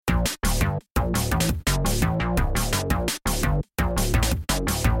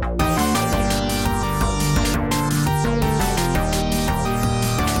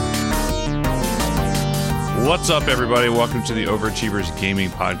What's up, everybody? Welcome to the Overachievers Gaming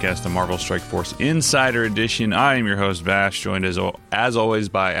Podcast, the Marvel Strike Force Insider Edition. I am your host, Vash, joined as always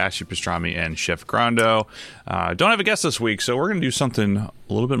by Ashley Pastrami and Chef Grando. Don't have a guest this week, so we're going to do something a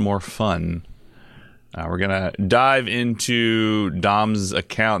little bit more fun. We're going to dive into Dom's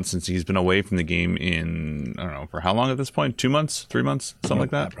account since he's been away from the game in, I don't know, for how long at this point? 2 months? 3 months? Something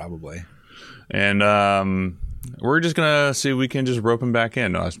like that? Probably. And we're just going to see if we can just rope him back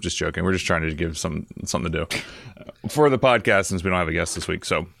in. No, I'm just joking. We're just trying to give something to do for the podcast since we don't have a guest this week.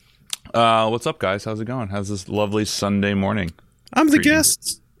 So what's up, guys? How's it going? How's this lovely Sunday morning? I'm the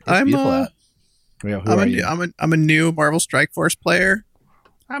guest. I'm a new Marvel Strike Force player.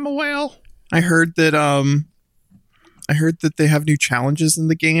 I'm a whale. I heard that they have new challenges in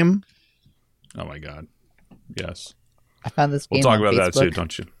the game. Oh my god. Yes. I found this game We'll talk about Facebook. that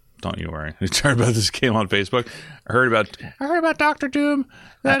too, don't you worry. We talked about this game on Facebook. I heard about Doctor Doom.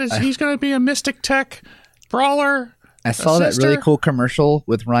 He's going to be a Mystic Tech brawler. I saw that really cool commercial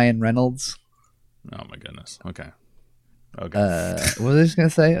with Ryan Reynolds. Oh my goodness. Okay. What was I just going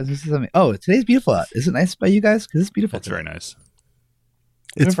to say? I was just something. Oh, today's beautiful out. Is it nice by you guys? Because it's beautiful. It's very nice.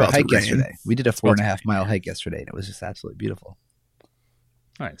 We went for a hike yesterday. We did a 4.5 mile hike yesterday, and it was just absolutely beautiful.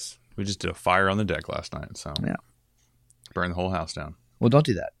 Nice. We just did a fire on the deck last night, so yeah, burn the whole house down. Well, don't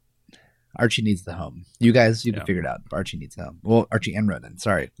do that. Archie needs the home. You guys, you can figure it out. Archie needs the home. Well, Archie and Ronan.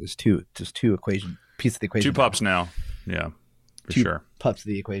 Sorry, there's two equation piece of the equation. Two pups now. Yeah, for sure. Pups of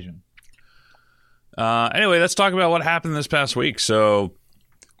the equation. Anyway, let's talk about what happened this past week. So,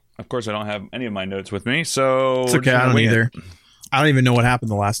 of course, I don't have any of my notes with me. So it's okay. I don't either. I don't even know what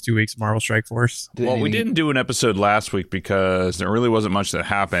happened the last 2 weeks of Marvel Strike Force. Well, we didn't do an episode last week because there really wasn't much that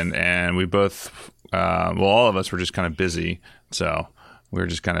happened, and we both, all of us were just kind of busy, so we were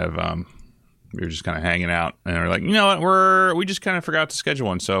just kind of hanging out, and we're like, you know what, we just kind of forgot to schedule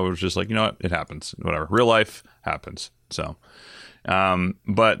one, so it was just like, you know what, it happens, whatever, real life happens. So,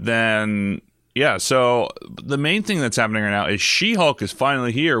 but then, yeah, so the main thing that's happening right now is She-Hulk is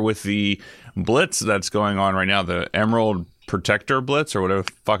finally here with the blitz that's going on right now, the Emerald Protector Blitz or whatever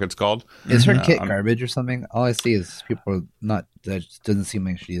the fuck it's called. Is her kit garbage or something? All I see is people not. That doesn't seem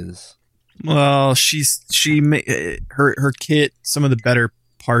like she is. Well, her kit. Some of the better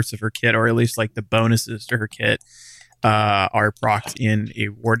parts of her kit, or at least like the bonuses to her kit, are procced in a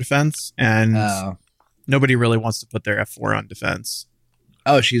war defense, and nobody really wants to put their F4 on defense.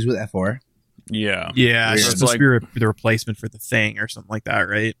 Oh, she's with F4. Yeah, she's supposed to be the replacement for the Thing or something like that,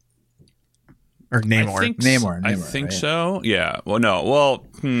 right? Or Namor. Namor, I think right? So. Yeah. Well, no. Well,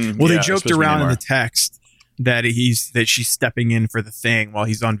 they joked around in the text that she's stepping in for the Thing while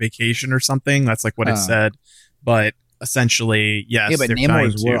he's on vacation or something. That's like what it said. But essentially, yes. Yeah, but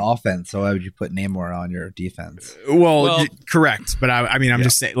Namor's war offense. So why would you put Namor on your defense? Well, correct. But I'm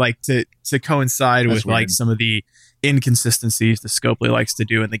just saying, like to coincide with weird. like some of the inconsistencies that Scopely likes to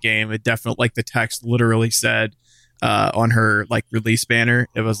do in the game. It definitely, like the text literally said. On her like release banner,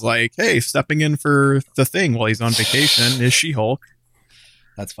 it was like, "Hey, stepping in for the Thing while he's on vacation is She-Hulk."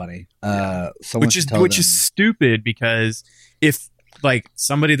 That's funny. Which is stupid because if like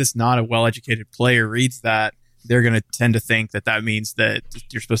somebody that's not a well-educated player reads that, they're going to tend to think that means that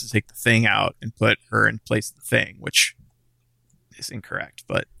you're supposed to take the Thing out and put her in place of the Thing, which is incorrect.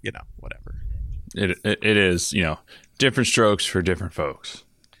 But whatever. It is different strokes for different folks.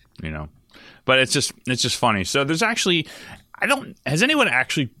 But it's just funny. So there's actually, has anyone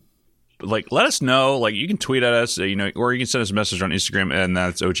actually, like, let us know, like, you can tweet at us, or you can send us a message on Instagram, and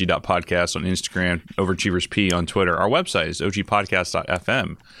that's og.podcast on Instagram, OverachieversP on Twitter. Our website is ogpodcast.fm.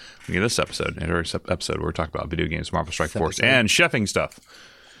 Look at this episode, and every episode where we're talking about video games, Marvel Strike Force, and chefing stuff.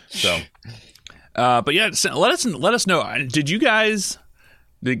 So, but yeah, let us know. Did you guys...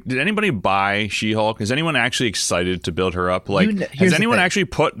 Did anybody buy She-Hulk? Is anyone actually excited to build her up? Like, has anyone actually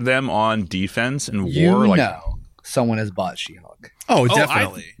put them on defense and war? Someone has bought She-Hulk. Oh,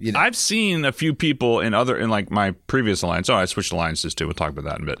 definitely. I've seen a few people in like my previous alliance. Oh, I switched alliances too. We'll talk about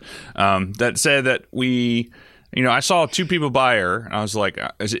that in a bit. That said that I saw 2 people buy her, and I was like,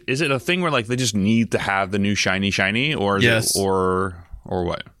 is it a thing where like they just need to have the new shiny, or is it, or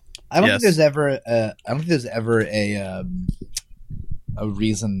what? I don't think there's ever a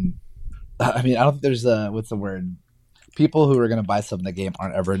reason. I mean, I don't think there's what's the word? People who are going to buy stuff in the game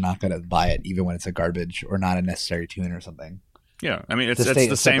aren't ever not going to buy it, even when it's a garbage or not a necessary tune or something. Yeah, I mean, it's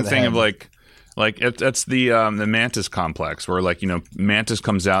the same thing of like that's the Mantis complex where like Mantis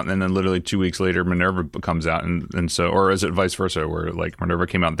comes out and then literally 2 weeks later Minerva comes out and so, or is it vice versa where like Minerva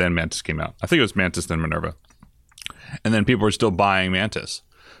came out then Mantis came out? I think it was Mantis then Minerva, and then people are still buying Mantis.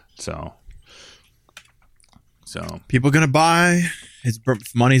 So people gonna buy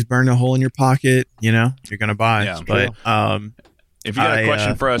if money's burning a hole in your pocket, you're gonna buy. Yeah, but if you got a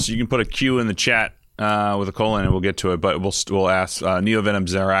question for us, you can put a Q in the chat with a colon, and we'll get to it. But we'll ask Neo Venom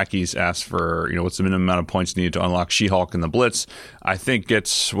Zarakis asked for what's the minimum amount of points needed to unlock She-Hulk in the Blitz. I think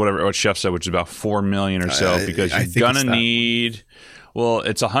it's what Chef said, which is about 4 million or so, because you're gonna need. Well,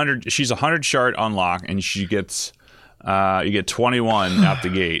 it's 100. She's 100 shard unlock, and she gets you get 21 out the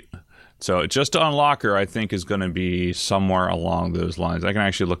gate. So just to unlock her, I think is going to be somewhere along those lines. I can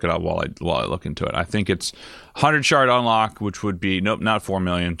actually look it up while I look into it. I think it's 100 shard unlock, which would be not 4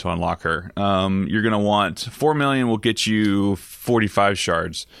 million to unlock her. You're going to want 4 million will get you 45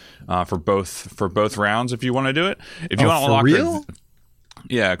 shards for both rounds if you want to do it. If you want to unlock real? her.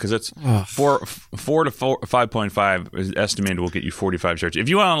 Yeah, because it's 4 to 5.5 is estimated will get you 45 shards. If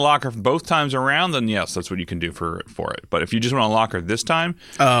you want to unlock her both times around, then yes, that's what you can do for it. But if you just want to unlock her this time,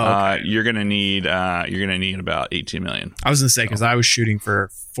 you're gonna need about 18 million. I was gonna say because I was shooting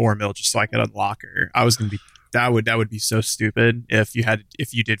for 4 mil just so I could unlock her. I was gonna be that would be so stupid if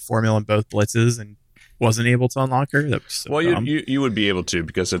you did 4 mil in both blitzes and wasn't able to unlock her. That was so dumb. You would be able to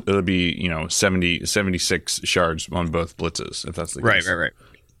because it would be 76 shards on both blitzes if that's the case. Right.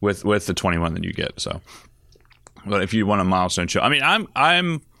 With the 21 that you get. So, but if you want a milestone show, I mean, I'm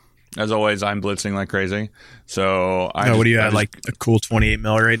as always, I'm blitzing like crazy. So what do you have, like a cool 28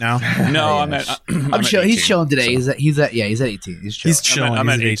 mil right now? No, I'm chilling. He's chilling today. So. He's at 18. He's chilling. He's chilling. I'm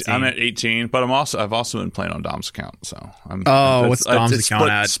at 18, but I've also been playing on Dom's account. So what's Dom's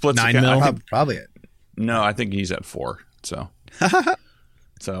account at? 9 mil? Probably it. No, I think he's at 4. So,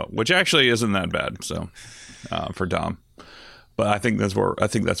 which actually isn't that bad. So, for Dom, but I think that's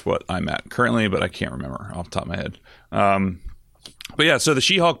what I'm at currently, but I can't remember off the top of my head. But yeah, so the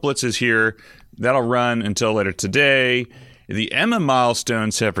She-Hulk Blitz is here. That'll run until later today. The Emma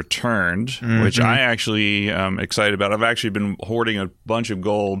milestones have returned, which I actually am excited about. I've actually been hoarding a bunch of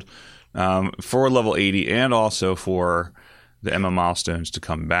gold for level 80 and also for the Emma milestones to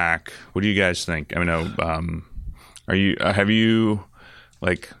come back. What do you guys think? I mean,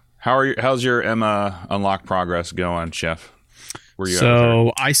 how's your Emma unlock progress going, Chef?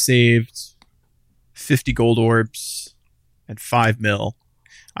 So I saved 50 gold orbs and 5 mil.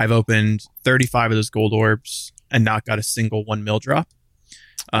 I've opened 35 of those gold orbs and not got a single 1 mil drop.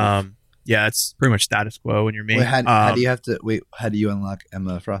 Yeah, it's pretty much status quo when you're me. How do you unlock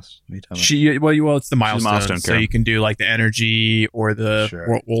Emma Frost? It's the milestone. So you can do like the energy or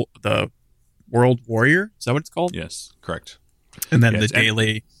the World Warrior. Is that what it's called? Yes, correct. And then the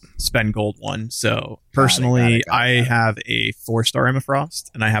daily spend gold one. So personally, I have a 4-star Emma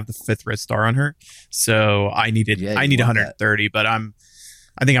Frost, and I have the 5th red star on her. So I need 130, but I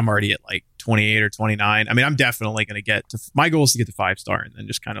think I'm already at like 28 or 29. I mean, I'm definitely going to get to, my goal is to get to 5-star and then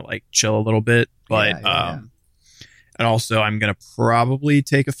just kind of like chill a little bit. But, and also I'm going to probably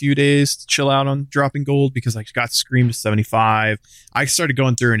take a few days to chill out on dropping gold because I got Scream to 75. I started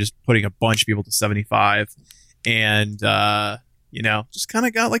going through and just putting a bunch of people to 75 and, just kind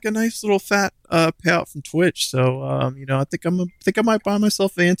of got like a nice little fat payout from Twitch. So, I think I might buy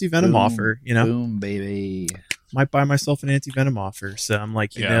myself an anti-venom offer, Boom, baby. Might buy myself an anti-venom offer. So I'm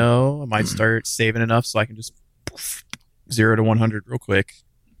like, I might start saving enough so I can just 0 to 100 real quick.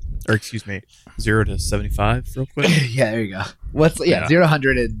 Or excuse me, 0 to 75 real quick. Yeah, there you go. 0 to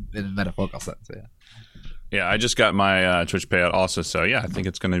 100 in metaphorical sense. Yeah, I just got my Twitch payout also. So yeah, I think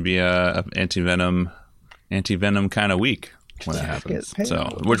it's going to be a anti-venom kind of week when that happens.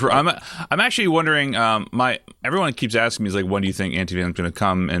 So, I'm actually wondering. Everyone keeps asking me, is like, when do you think anti-venom's going to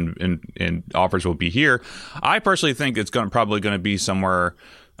come and offers will be here? I personally think it's probably going to be somewhere,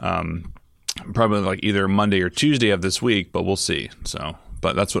 probably like either Monday or Tuesday of this week, but we'll see. So,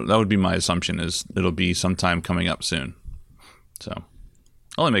 but that would be my assumption, is it'll be sometime coming up soon. So,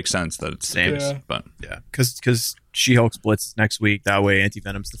 only makes sense that it's the case, but yeah, because She-Hulk's Blitz is next week. That way,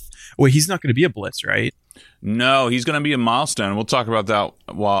 anti-venom's he's not going to be a Blitz, right? No, he's going to be a milestone. We'll talk about that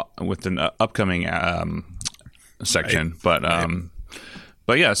with the upcoming section. Right.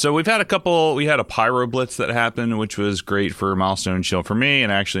 But yeah, so we had a Pyro Blitz that happened, which was great for milestone chill for me.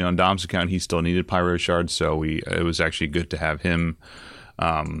 And actually on Dom's account, he still needed Pyro shards. So it was actually good to have him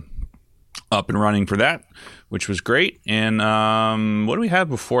up and running for that, which was great. And what do we have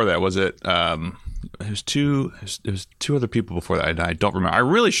before that? Was it... It was two other people before that. I don't remember. I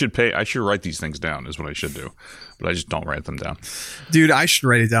should write these things down is what I should do, but I just don't write them down. Dude, I should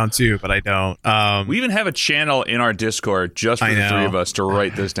write it down too, but I don't. We even have a channel in our Discord just for the three of us to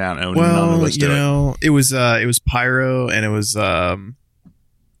write this down. And none of us do it was Pyro, and it was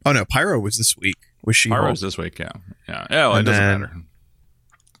Pyro was this week. Was She-Hulk? Pyro was this week, yeah. Oh, it doesn't matter.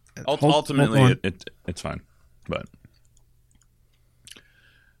 Ultimately, it's fine, but.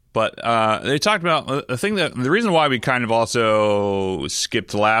 But they talked about the reason why we kind of also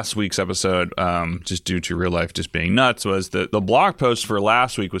skipped last week's episode, just due to real life just being nuts, was that the blog post for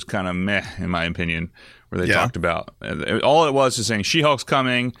last week was kind of meh, in my opinion, where they talked about all it was is saying She-Hulk's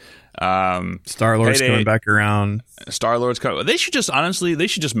coming, Star-Lord's coming back around. Star-Lord's coming. They should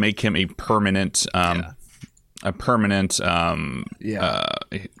just make him a permanent,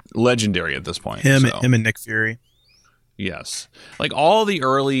 legendary at this point. Him and Nick Fury. Yes, like all the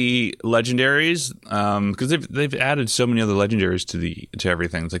early legendaries, because they've added so many other legendaries to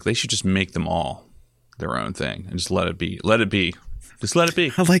everything. It's like they should just make them all their own thing and just let it be. Just let it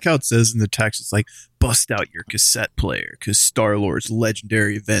be. I like how it says in the text, it's like, bust out your cassette player because Star-Lord's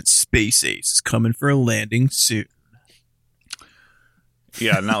legendary event Space Ace is coming for a landing soon.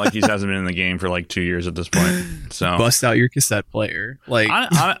 Yeah, not like he hasn't been in the game for like 2 years at this point. So bust out your cassette player. Like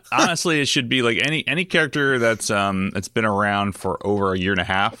honestly, it should be like any character that's been around for over a year and a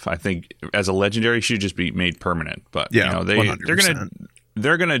half. I think as a legendary should just be made permanent. But yeah, you know,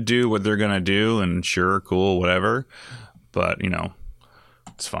 they're gonna do what they're gonna do, and sure, cool, whatever. But you know,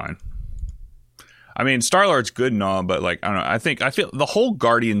 it's fine. I mean, Star-Lord's good and all, but like I don't know. I feel the whole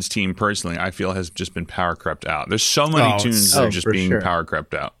Guardians team personally, I feel has just been power crept out. There's so many tunes that are just being power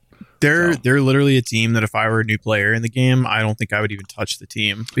crept out. They're literally a team that if I were a new player in the game, I don't think I would even touch the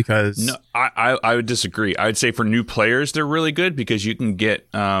team because no, I would disagree. I would say for new players, they're really good because you can get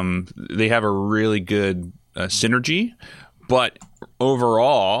they have a really good synergy, but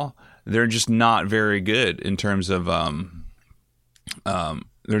overall, they're just not very good in terms of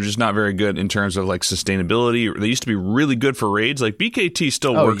they're just not very good in terms of like sustainability. They used to be really good for raids. Like BKT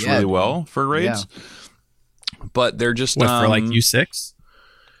still works really well for raids, but they're just for like U6.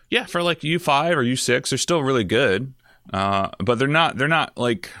 Yeah, for like U5 or U6, they're still really good, but they're not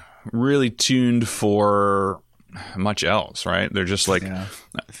like really tuned for much else, right? They're just like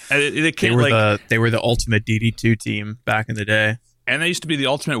they can't. They were the ultimate DD2 team back in the day. And they used to be the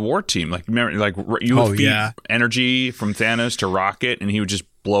ultimate war team. Like remember, like you would feed energy from Thanos to Rocket, and he would just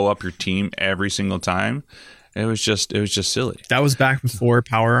blow up your team every single time. It was just silly. That was back before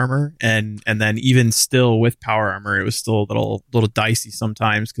Power Armor, and then even still with Power Armor, it was still a little dicey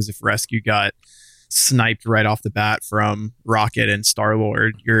sometimes because if Rescue got sniped right off the bat from Rocket and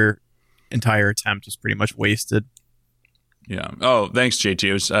Star-Lord, your entire attempt was pretty much wasted. Yeah. Oh, thanks, JT.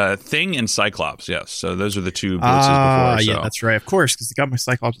 It was Thing and Cyclops. Yes. So those are the two blitzes before. So. Yeah, that's right. Of course, because they got my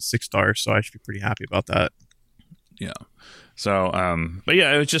Cyclops at 6 stars, so I should be pretty happy about that. Yeah. So, but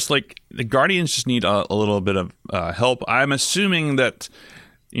yeah, it was just like the Guardians just need a little bit of help. I'm assuming that,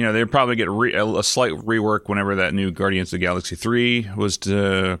 you know, they'd probably get a slight rework whenever that new Guardians of the Galaxy 3 was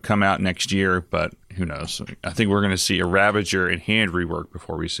to come out next year, but who knows? I think we're going to see a Ravager and Hand rework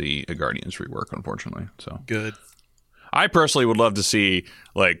before we see a Guardians rework, unfortunately. So good. I personally would love to see,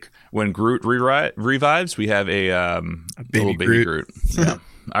 like, when Groot revives, we have a little baby Groot. Yeah.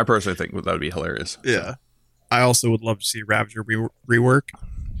 I personally think that would be hilarious. Yeah. I also would love to see Ravager rework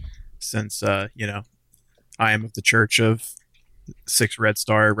since, you know, I am of the Church of 6 Red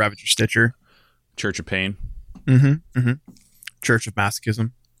Star Ravager Stitcher. Church of Pain. Church of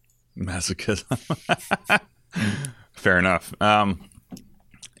Masochism. Masochism. Fair enough.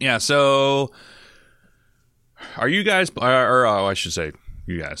 Yeah, so... Are you guys, or I should say,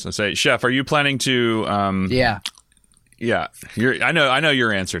 you guys. Let's say, Chef. Are you planning to? Yeah. I know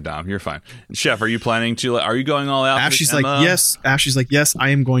your answer, Dom. You're fine. Chef, are you planning to? Are you going all out? Ashley's like yes. Ashley's like yes. I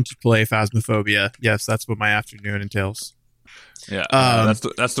am going to play Phasmophobia. Yes, that's what my afternoon entails. Yeah,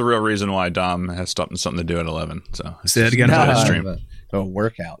 that's the real reason why Dom has something to do at 11. So say it again. Stream. A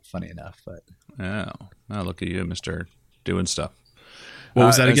workout. Funny enough, but look at you, Mister doing stuff. What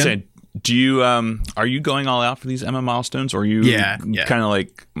was that again? Saying, do you are you going all out for these Emma milestones, or are you kind of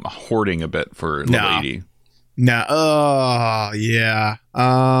like hoarding a bit for level 80? No. Yeah.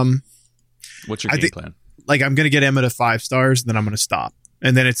 What's your game plan? Like I'm gonna get Emma to 5 stars, and then I'm gonna stop,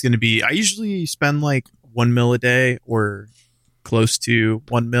 and then it's gonna be. I usually spend like 1 mil a day, or close to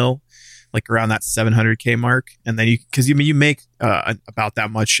 1 mil, like around that 700K mark, and then you make about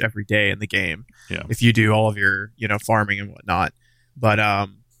that much every day in the game. Yeah. If you do all of your farming and whatnot, but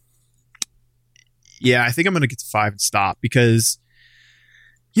yeah, I think I'm going to get to 5 and stop because,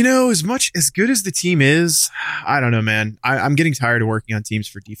 as good as the team is, I don't know, man. I'm getting tired of working on teams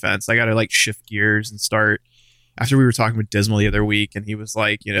for defense. I got to like shift gears and start. After we were talking with Dismal the other week, and he was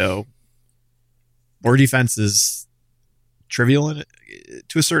like, more defense is trivial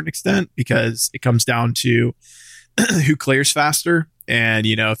to a certain extent because it comes down to who clears faster. And,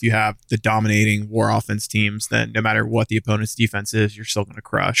 if you have the dominating war offense teams, then no matter what the opponent's defense is, you're still going to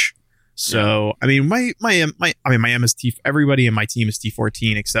crush. So I mean, my MST, everybody in my team is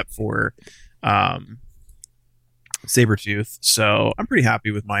T14 except for Sabretooth. So I'm pretty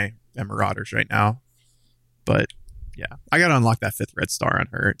happy with my Marauders right now. But yeah, I gotta unlock that 5th red star on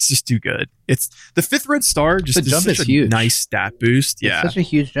her. It's just too good. It's the 5th red star. Just the jump such is a huge. Nice stat boost. It's such a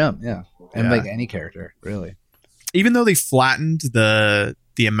huge jump. Yeah, and like any character, really. Even though they flattened the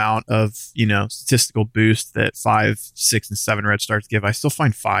amount of statistical boost that 5, 6, and 7 red stars give, I still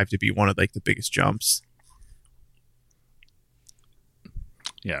find 5 to be one of like the biggest jumps.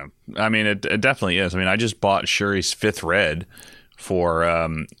 Yeah, I mean it definitely is. I mean, I just bought Shuri's 5th red for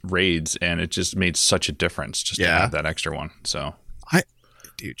raids, and it just made such a difference just to have that extra one. So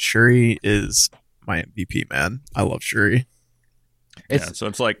dude, Shuri is my MVP, man. I love Shuri. So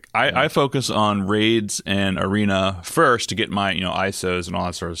it's like I focus on raids and arena first to get my ISOs and all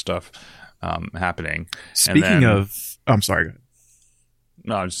that sort of stuff happening. Speaking of, I'm sorry. Go ahead.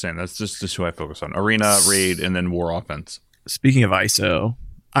 No, I'm just saying that's just who I focus on: arena, raid, and then war offense. Speaking of ISO,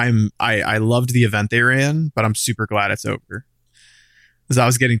 I loved the event they ran, but I'm super glad it's over. Because I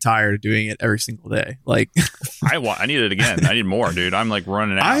was getting tired of doing it every single day. Like I need it again. I need more, dude. I'm like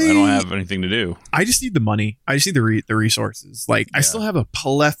running out. I don't have anything to do. I just need the money. I just need the resources. Like I still have a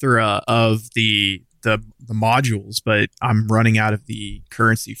plethora of the modules, but I'm running out of the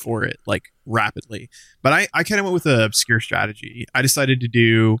currency for it like rapidly. But I kind of went with an obscure strategy. I decided to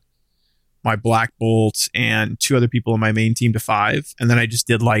do my Black Bolt and 2 other people in my main team to 5, and then I just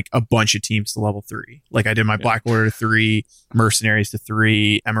did like a bunch of teams to level 3. Like I did my Black Order to 3, Mercenaries to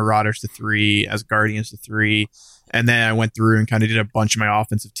 3, Marauders to 3, Asgardians to 3, and then I went through and kind of did a bunch of my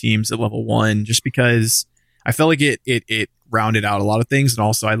offensive teams at level 1, just because I felt like it rounded out a lot of things, and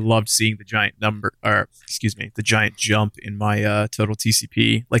also I loved seeing the giant the giant jump in my total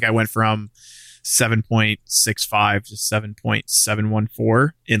TCP. Like I went from 7.65 to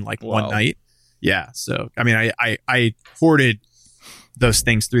 7.714 in like one night. Yeah. So, I mean, I hoarded those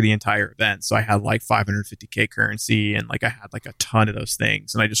things through the entire event. So I had like 550k currency, and like I had like a ton of those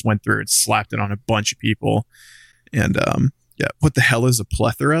things, and I just went through and slapped it on a bunch of people. And what the hell is a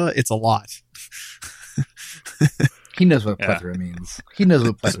plethora? It's a lot. He knows what plethora means. He knows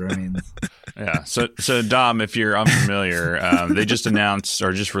what plethora means. Yeah. So Dom, if you're unfamiliar, they just announced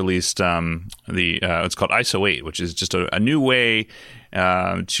or just released it's called ISO 8, which is just a new way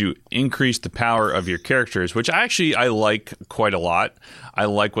to increase the power of your characters, which I like quite a lot. I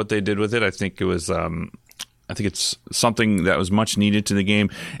like what they did with it. I think it was I think it's something that was much needed to the game.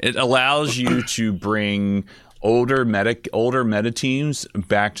 It allows you to bring older meta teams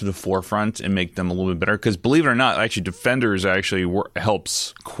back to the forefront and make them a little bit better, because believe it or not, actually defenders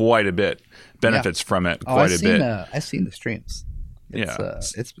helps quite a bit, benefits from it quite a bit. I've seen the streams.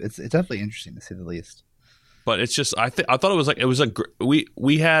 It's definitely interesting to say the least. But it's just I thought it was like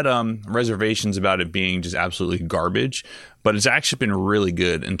we had reservations about it being just absolutely garbage, but it's actually been really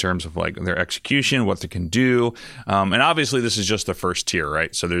good in terms of like their execution, what they can do, and obviously this is just the first tier,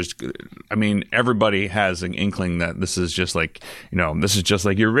 right? So everybody has an inkling that this is just like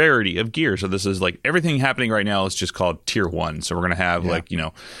your rarity of gear. So this is like everything happening right now is just called tier 1. So we're gonna have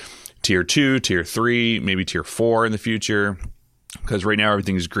tier 2, tier 3, maybe tier 4 in the future. Because right now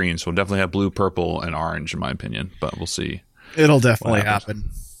everything is green, so we'll definitely have blue, purple, and orange, in my opinion. But we'll see. It'll definitely happen.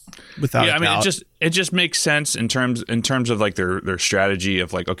 Without a doubt. It just makes sense in terms of like their strategy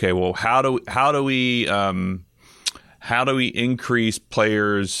of like, okay, well, how do we increase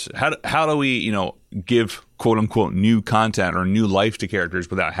players? How do we give quote unquote new content or new life to characters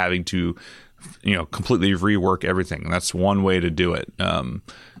without having to completely rework everything? And that's one way to do it.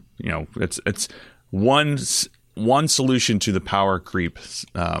 It's one solution to the power creep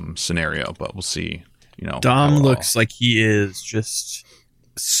scenario, but we'll see. Dom looks like he is just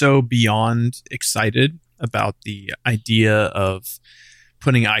so beyond excited about the idea of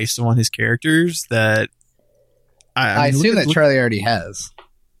putting ISO on his characters that I assume that Charlie already has.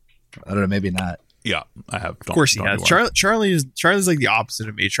 I don't know, maybe not. Yeah, I have. Of course he has. Charlie's like the opposite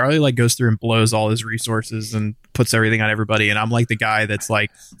of me. Charlie like goes through and blows all his resources and puts everything on everybody, and I'm like the guy that's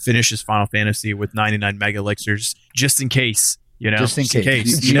like finishes Final Fantasy with 99 mega elixirs just in case. Just in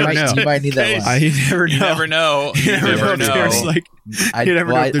case. You never know. You might need that one. You never know. You never know. There's like, you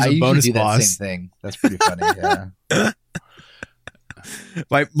never know if there's a bonus boss. That same thing. That's pretty funny. Yeah.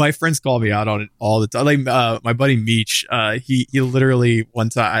 My friends call me out on it all the time. Like my buddy Meech, he literally one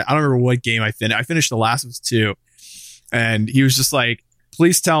time, I don't remember what game I finished. I finished The Last of Us 2, and he was just like,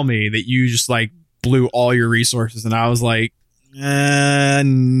 "Please tell me that you just like blew all your resources." And I was like,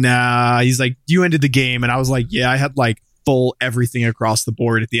 "Nah." He's like, "You ended the game," and I was like, "Yeah, I had like full everything across the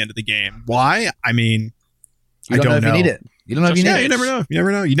board at the end of the game." Why? I mean, I don't know if you need it. You don't know if you need it. You never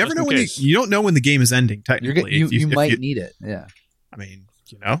know. You never know when you don't know when the game is ending. Technically, you might need it. Yeah. I mean,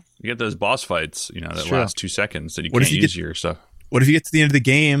 you get those boss fights, that Sure. last 2 seconds that you can't use your stuff. What if you get to the end of the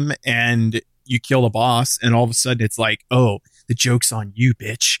game and you kill a boss, and all of a sudden it's like, oh, the joke's on you,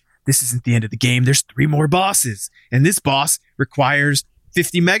 bitch. This isn't the end of the game. There's 3 more bosses, and this boss requires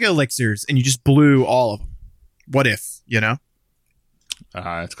 50 mega elixirs, and you just blew all of them. What if,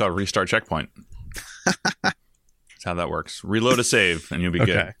 It's called restart checkpoint. That's how that works. Reload a save, and you'll be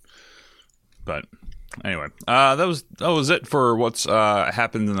good. But anyway, that was it for what's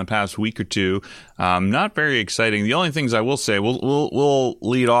happened in the past week or two. Not very exciting. The only things I will say, we'll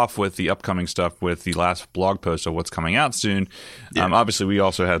lead off with the upcoming stuff with the last blog post of what's coming out soon. Yeah. Obviously, we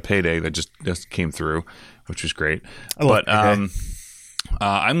also had Payday that just came through, which was great.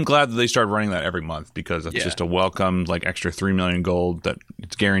 I'm glad that they started running that every month because it's just a welcome extra 3 million gold that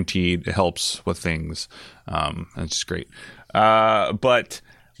it's guaranteed. It helps with things. It's just great. But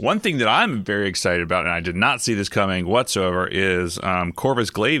one thing that I'm very excited about, and I did not see this coming whatsoever, is Corvus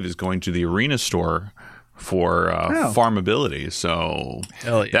Glaive is going to the Arena store for farmability. So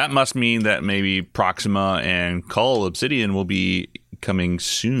that must mean that maybe Proxima and Cull Obsidian will be coming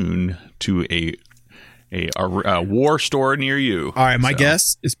soon to a war store near you. All right, my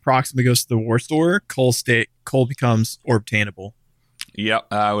guess is Proxima goes to the war store. Cull becomes obtainable. Yep,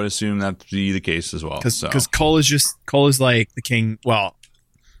 I would assume that'd be the case as well. Because Cull is like the king. Well,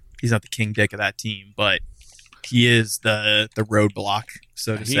 he's not the king dick of that team, but he is the roadblock,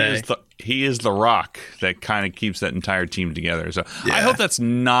 so to say. He is the rock that kind of keeps that entire team together. So I hope that's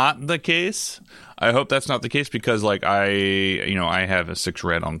not the case. Because I have a 6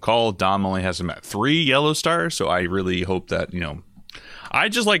 red on Cull. Dom only has him at 3 yellow stars. So I really hope that, I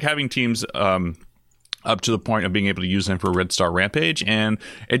just like having teams up to the point of being able to use them for Red Star Rampage. And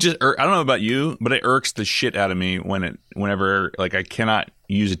it just, I don't know about you, but it irks the shit out of me whenever I cannot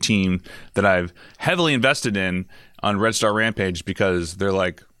use a team that I've heavily invested in on Red Star Rampage because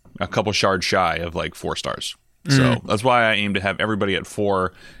they're a couple shards shy of 4 stars. So that's why I aim to have everybody at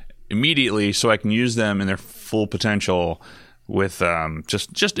 4 immediately so I can use them in their full potential with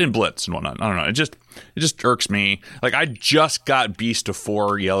just in blitz and whatnot. I don't know. It just irks me. I just got Beast to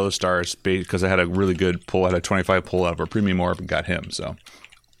 4 yellow stars because I had a really good pull. I had a 25 pull out of a premium orb and got him. So,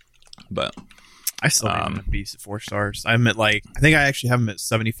 but I still have Beast at 4 stars. I'm at I think I actually have him at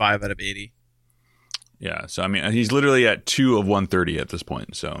 75 out of 80. Yeah, so I mean, he's literally at 2 of 130 at this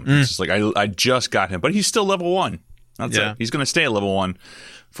point. So it's just I just got him, but he's still level 1. That's it. He's going to stay at level 1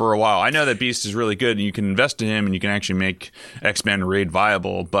 for a while. I know that Beast is really good, and you can invest in him, and you can actually make X-Men raid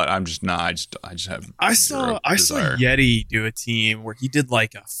viable. But I'm just not. I just have. I saw Yeti do a team where he did a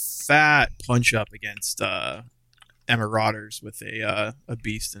fat punch up against Marauders with a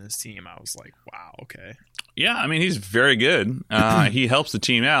Beast in his team. I was like, wow, okay. Yeah, I mean, he's very good. He helps the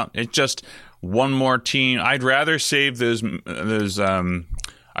team out. It's just one more team. I'd rather save those all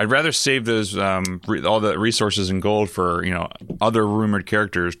the resources and gold for other rumored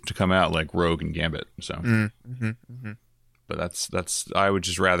characters to come out like Rogue and Gambit. So, but that's I would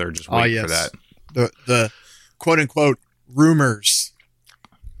just rather wait for that. The quote unquote rumors.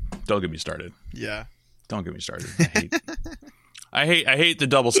 Don't get me started. Yeah, don't get me started. I hate the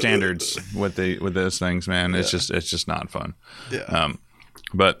double standards with those things, man. It's just not fun. Yeah.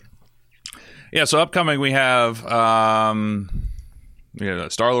 But yeah. So upcoming we have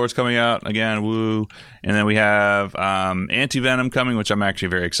Star-Lord's coming out again, woo, and then we have Anti-Venom coming, which I'm actually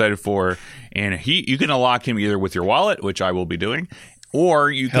very excited for. And you can unlock him either with your wallet, which I will be doing,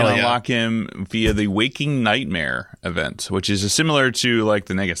 or you can unlock him via the Waking Nightmare event, which is similar to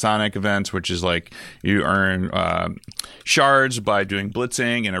the Negasonic events, which is you earn shards by doing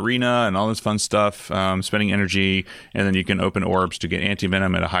blitzing and arena and all this fun stuff, spending energy, and then you can open orbs to get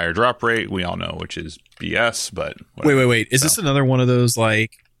Anti-Venom at a higher drop rate. We all know, which is BS, but whatever. Wait. Is this another one of those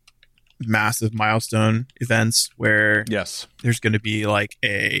massive milestone events where there's going to be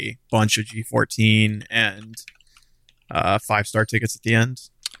a bunch of G14 and 5-star tickets at the end?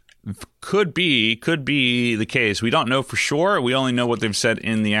 Could be the case. We don't know for sure. We only know what they've said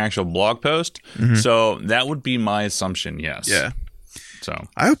in the actual blog post. So that would be my assumption. Yes. Yeah. So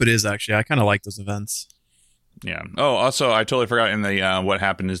I hope it is actually. I kind of like those events. Yeah. Oh, also, I totally forgot in the what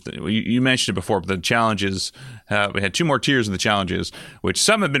happened is that you mentioned it before, but the challenges, we had 2 more tiers of the challenges, which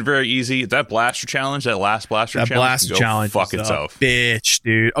some have been very easy. That blaster challenge, that last blaster challenge, fuck itself. Bitch,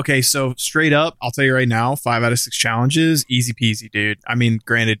 dude. Okay, so straight up, I'll tell you right now, 5 out of 6 challenges, easy peasy, dude. I mean,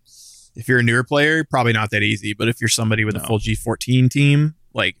 granted, if you're a newer player, probably not that easy, but if you're somebody with a full G14 team,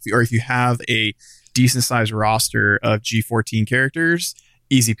 if you have a decent sized roster of G14 characters,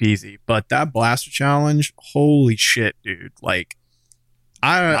 easy peasy. But that blaster challenge, holy shit, dude! Like,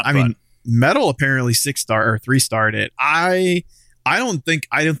 I mean, Metal apparently 6-star or 3-starred it. I don't think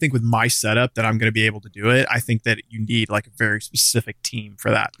with my setup that I'm going to be able to do it. I think that you need like a very specific team for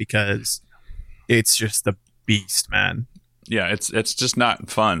that because it's just a beast, man. Yeah, it's just not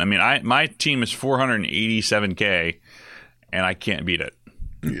fun. I mean, my team is 487K, and I can't beat it.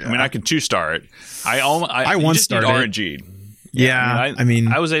 Yeah. I mean, I can 2-star it. I 1-starred RNG. Yeah, I mean,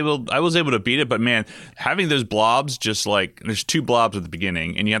 I was able to beat it, but man, having those blobs, just like there's 2 blobs at the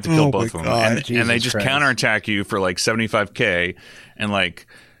beginning, and you have to kill both of them, and they just counterattack you for like 75K, and like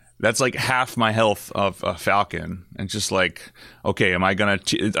that's like half my health of a Falcon, and just like, okay,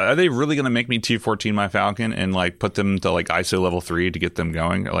 are they really gonna make me T14 my Falcon and like put them to like ISO level 3 to get them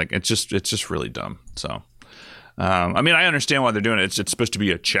going? Like it's just really dumb. So. I mean, I understand why they're doing it. It's supposed to be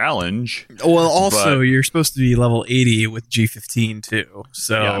a challenge. Well, also, you're supposed to be level 80 with G15 too.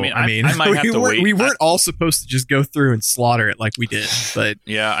 So, yeah, I mean, I might have to wait. We weren't all supposed to just go through and slaughter it like we did. But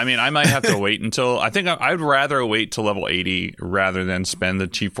yeah, I mean, I might have to wait until. I think I'd rather wait till level 80 rather than spend the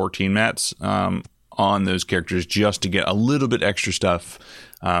T14 mats on those characters just to get a little bit extra stuff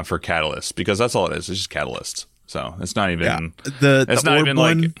for catalysts, because that's all it is. It's just catalysts. So it's not even it's not even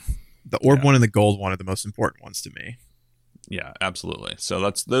one, like. The orb one and the gold one are the most important ones to me. Yeah, absolutely. So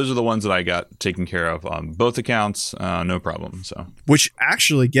those are the ones that I got taken care of on both accounts, no problem. So, which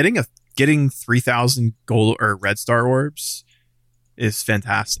actually getting 3,000 gold or red star orbs is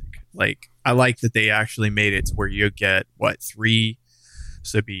fantastic. Like, I like that they actually made it to where you get 3,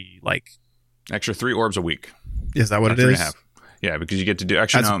 so it'd be like extra 3 orbs a week. Is that what it is? Yeah, because you get to do.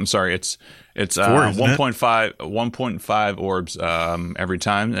 Actually, no, I'm sorry. It's 1.5 orbs every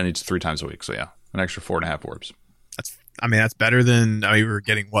time, and it's 3 times a week. So yeah, an extra 4.5 orbs. That's better than we were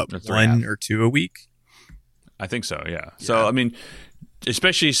getting 1 or 2 a week. I think so. Yeah. So I mean,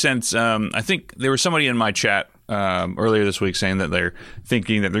 especially since I think there was somebody in my chat earlier this week saying that they're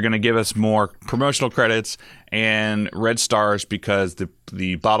thinking that they're going to give us more promotional credits and red stars because the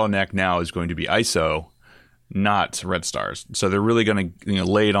bottleneck now is going to be ISO. Not red stars, so they're really going to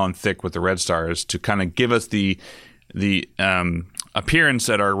lay it on thick with the red stars to kind of give us the appearance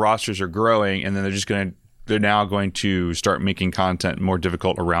that our rosters are growing, and then they're now going to start making content more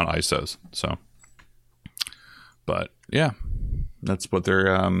difficult around ISOs. So, but yeah, that's what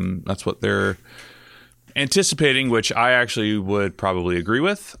they're anticipating, which I actually would probably agree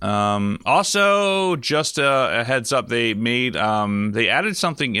with. Also, just a heads up, they added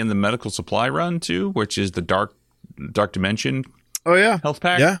something in the medical supply run too, which is the dark dimension. Oh yeah, health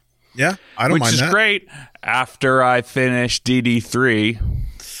pack. Yeah, I don't mind that. Which is great. After I finish DD3,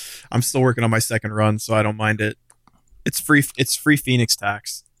 I'm still working on my second run, so I don't mind it. It's free Phoenix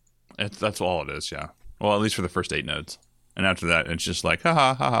tax. That's all it is. Yeah. Well, at least for the first 8 nodes, and after that, it's just like ha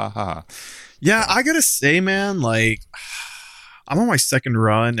ha ha ha ha. Yeah, I gotta say, man, like, I'm on my second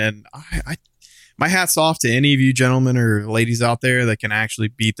run, and I my hat's off to any of you gentlemen or ladies out there that can actually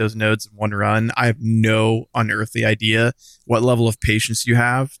beat those nodes in one run. I have no unearthly idea what level of patience you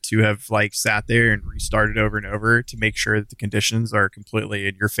have to have like sat there and restarted over and over to make sure that the conditions are completely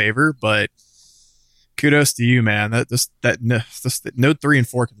in your favor. But kudos to you, man. That node 3 and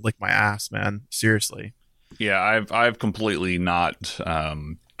 4 can lick my ass, man. Seriously. Yeah, I've completely not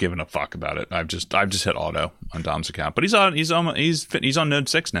given a fuck about it. I've just hit auto on Dom's account, but he's on node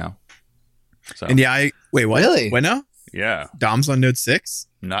 6 now. So. And yeah, wait, what? Really? Wait, no? Yeah. Dom's on node 6?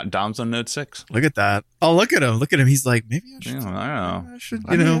 Not Dom's on node 6. Look at that. Oh, look at him. He's like, maybe I should. Yeah, I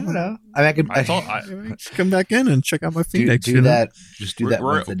don't know. I should, I should come back in and check out my Phoenix. Do that. Just do that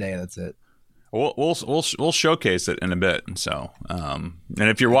once a day. That's it. We'll showcase it in a bit. So, and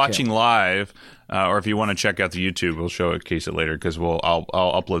if you're watching live, or if you want to check out the YouTube, we'll showcase it later because I'll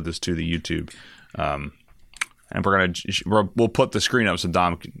upload this to the YouTube, and we'll put the screen up so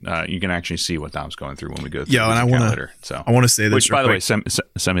Dom, you can actually see what Dom's going through when we go through. Yeah, and I want to say this. Which, by the way, send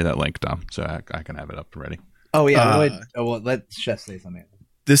me that link, Dom, so I can have it up and ready. Oh yeah. Let Chef say something.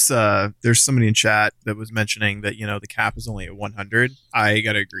 There's somebody in chat that was mentioning that the cap is only at 100. I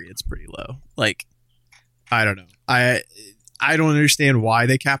gotta agree, it's pretty low. Like, I don't know. I don't understand why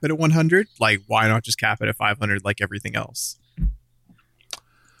they cap it at 100. Like, why not just cap it at 500 like everything else?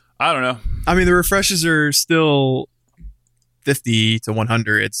 I don't know. I mean, the refreshes are still 50 to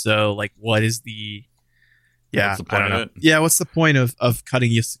 100. So, like, what is the? Yeah, what's the point of it? Yeah, what's the point of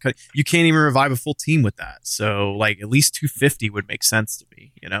cutting you? You can't even revive a full team with that. So, like, at least 250 would make sense to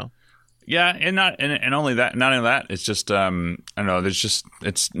me. Yeah, and only that. Not only that, it's just I don't know.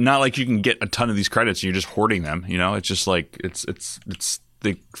 It's not like you can get a ton of these credits and you're just hoarding them. It's just like it's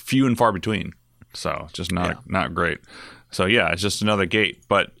the few and far between. So it's just not great. So yeah, it's just another gate.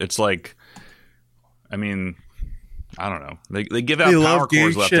 But it's like, I mean, I don't know. They give out power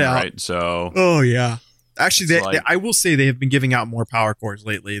cores left and right. So yeah. Actually, I will say they have been giving out more power cores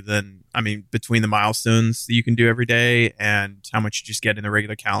lately than, I mean, between the milestones that you can do every day and how much you just get in the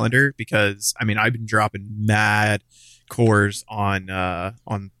regular calendar. Because I mean, I've been dropping mad cores on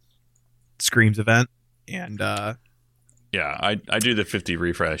Scream's event, and yeah, I do the 50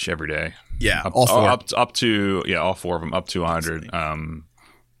 refresh every day. Yeah, all four of them up to 100.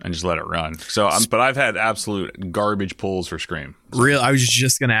 And just let it run. So, but I've had absolute garbage pulls for Scream. Real. I was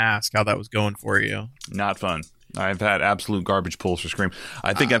just gonna ask how that was going for you. Not fun. I've had absolute garbage pulls for Scream.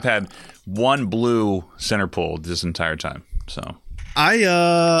 I think I've had one blue center pull this entire time. So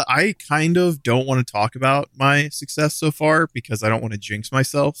I kind of don't want to talk about my success so far because I don't want to jinx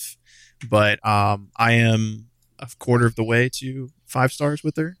myself. But I am a quarter of the way to 5 stars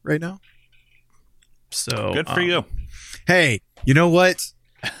with her right now. So good for you. Hey, you know what?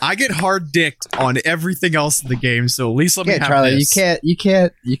 I get hard dicked on everything else in the game, so at least let me have Charlie, this. You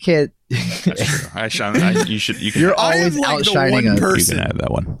can't. That's true. You can. You're always outshining us. Person. You can have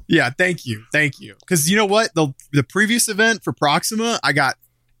that one. Yeah, thank you. Because you know what? The previous event for Proxima, I got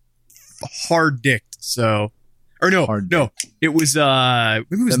hard dicked. So, or no, it was maybe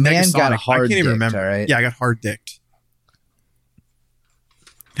it was the man Negasonic. got hard. I can't even remember. Right? Yeah, I got hard dicked.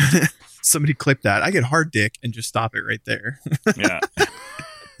 Somebody clip that. I get hard dick and just stop it right there. Yeah.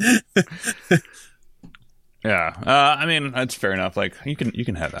 Yeah, I mean that's fair enough. Like you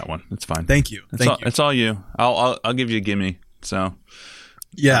can have that one. It's fine. Thank you. It's all you. I'll give you a gimme. So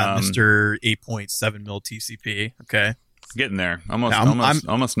yeah, Mr. 8.7 mil TCP. Okay, getting there.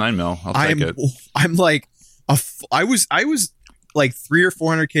 Almost 9 mil. I'll take it. I'm like I was like 300 or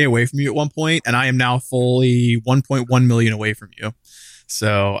 400K away from you at one point, and I am now fully 1.1 million away from you.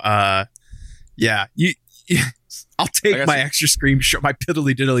 So yeah, you I'll take my extra my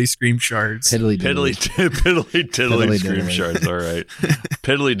piddly diddly Scream shards. Piddly Scream shards. All right.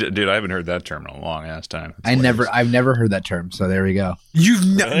 Piddly, dude, I haven't heard that term in a long ass time. I've never heard that term. So there we go.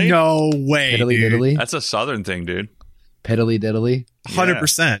 Really? No way. Piddly diddly. That's a Southern thing, dude. Piddly diddly.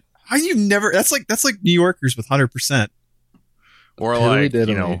 100%. How you never? That's like New Yorkers with 100%. Or piddly like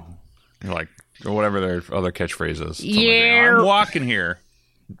diddly. like or whatever their other catchphrase is. Yeah. Like, I'm walking here.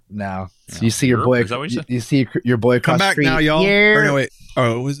 Now, so you see your boy. You see your boy across Come back the street. now, y'all. Yeah. Or no, wait.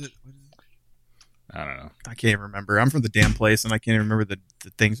 Oh, what was it? I don't know. I can't even remember. I'm from the damn place, and I can't even remember the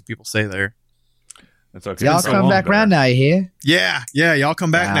things that people say there. That's okay. Y'all come back round now. You hear? Yeah. Y'all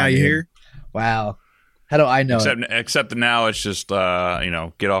come back now. You hear? Wow. How do I know? Except now it's just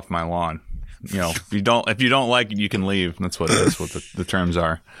get off my lawn. If you don't like it, you can leave. That's what the terms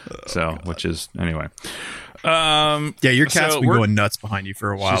are. So, which is anyway. Your cat's been going nuts behind you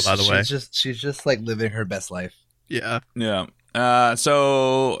for a while. By the way, she's just like living her best life. Yeah.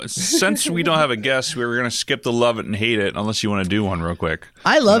 So since we don't have a guest, we were gonna skip the love it and hate it, unless you want to do one real quick.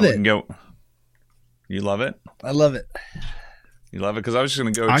 I love it. You love it? I love it. You love it because I was just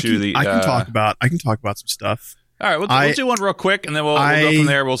gonna go I can talk about some stuff. All right, we'll do one real quick, and then we'll go from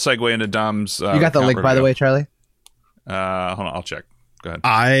there. We'll segue into Dom's. You got the link, by the way, Charlie? Hold on, I'll check. Go ahead.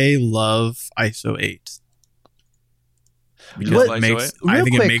 I love ISO 8. I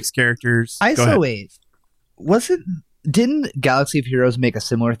think it makes characters. ISO 8 didn't Galaxy of Heroes make a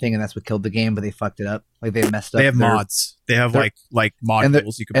similar thing, and that's what killed the game? But they fucked it up. Like they messed up. They have mods. They have like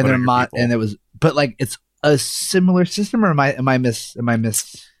modules you can put on your people. And it was, but like it's a similar system, or am I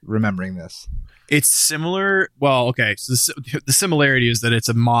misremembering this? It's similar. Well, okay. So the similarity is that it's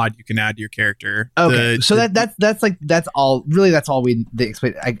a mod you can add to your character. Okay, that's all. Really, that's all we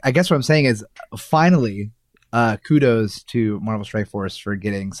expect. I guess what I'm saying is, finally, kudos to Marvel Strike Force for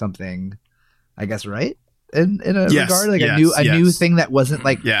getting something, I guess, right in a regard, like a new thing that wasn't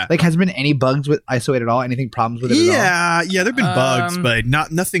like like has there been any bugs with ISO 8 at all? Anything problems with it at all? Yeah, there've been bugs, but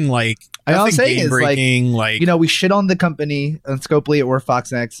nothing like all I'm saying is breaking. Like we shit on the company on Scopely or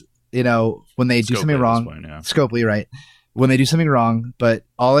Foxnex. When they do something wrong, Scopely, right? When they do something wrong, but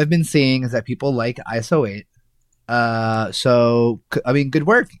all I've been seeing is that people like ISO 8. So I mean, good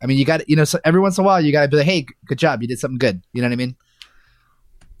work. I mean, you got so every once in a while you got to be like, hey, good job, you did something good. You know what I mean?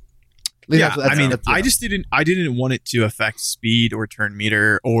 I just didn't want it to affect speed or turn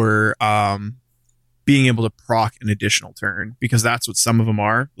meter or being able to proc an additional turn, because that's what some of them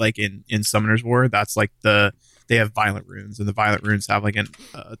are. Like in Summoner's War, that's like they have violent runes, and the violent runes have like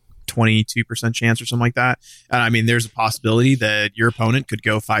 22% chance or something like that. And I mean, there's a possibility that your opponent could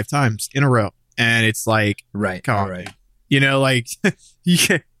go 5 times in a row, and it's like, right, come on, right. Like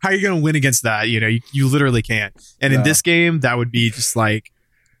how are you going to win against that? You literally can't. And in this game, that would be just like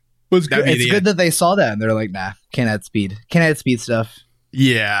It's good that they saw that and they're like, nah, can't add speed stuff.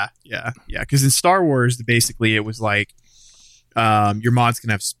 Yeah. Because in Star Wars, basically, it was like your mods can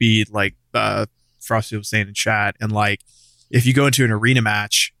have speed, like Frosty was saying in chat, and like if you go into an arena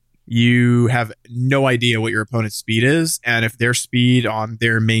match, you have no idea what your opponent's speed is, and if their speed on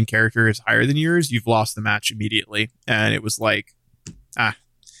their main character is higher than yours, you've lost the match immediately. And it was like, I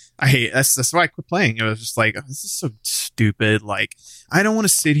hate that's why I quit playing. It was just like, oh, this is so stupid. Like, I don't want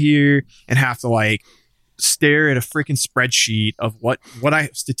to sit here and have to like stare at a freaking spreadsheet of what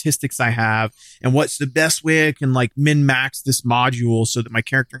statistics I have and what's the best way I can like min max this module so that my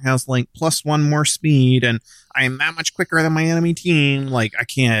character has like +1 more speed and I am that much quicker than my enemy team. Like, I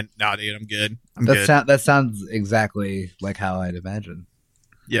can't. No, dude, I'm good. That sounds exactly like how I'd imagine.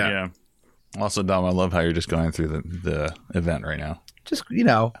 Yeah. Also, Dom, I love how you're just going through the event right now. Just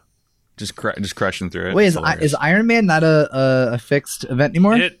just crushing through it. Wait, is Iron Man not a fixed event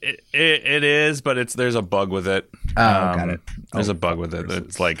anymore? It is, but there's a bug with it. Oh, got it. There's a bug with it.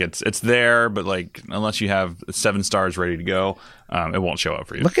 It's like it's there, but like unless you have 7 stars ready to go, it won't show up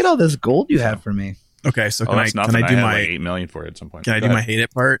for you. Look at all this gold you have for me. Okay, so can I do had my like 8 million for it at some point? Can I do my hate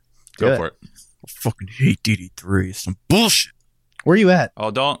it part? Go for it. I fucking hate DD3. It's some bullshit. Where are you at? Oh,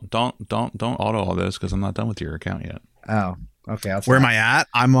 don't auto all this because I'm not done with your account yet. Oh, okay. Where am I at?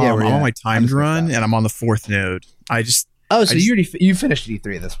 I'm on my timed run, and I'm on the 4th node. You finished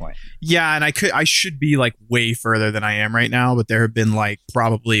D3 at this point. Yeah, and I should be like way further than I am right now, but there have been like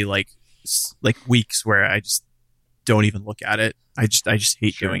probably like weeks where I just don't even look at it. I just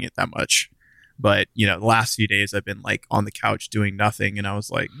hate doing it that much. But the last few days I've been like on the couch doing nothing, and I was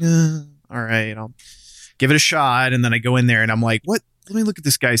like, all right, I'll give it a shot. And then I go in there and I'm like, what? Let me look at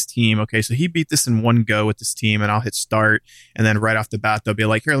this guy's team. Okay, so he beat this in one go with this team, and I'll hit start, and then right off the bat they'll be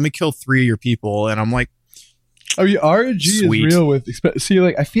like, here, let me kill 3 of your people, and I'm like, oh, yeah, RNG sweet. is real with. See,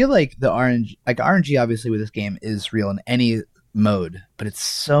 like I feel like the RNG obviously with this game is real in any mode, but it's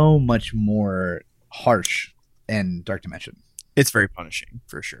so much more harsh in Dark Dimension. It's very punishing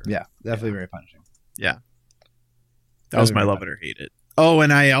for sure. Yeah, definitely very punishing. Yeah, that was my love it or hate it. Oh,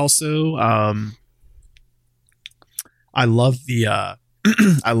 and I also I love the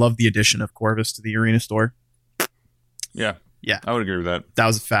I love the addition of Corvus to the Arena store. Yeah, yeah, I would agree with that. That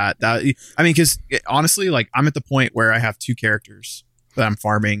was because honestly, like I'm at the point where I have 2 characters that I'm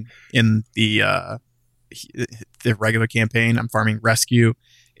farming in the regular campaign. I'm farming Rescue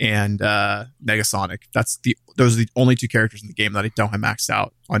and Negasonic. Those are the only 2 characters in the game that I don't have maxed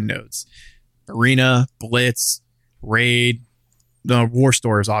out on nodes. Arena, Blitz, Raid. The War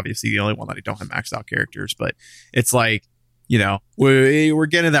Store is obviously the only one that I don't have maxed out characters, but it's like, we're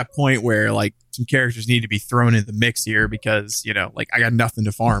getting to that point where like some characters need to be thrown in the mix here because, like I got nothing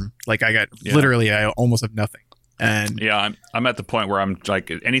to farm. Like literally, I almost have nothing. And yeah, I'm at the point where I'm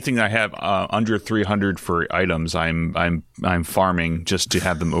like anything I have under 300 for items, I'm farming just to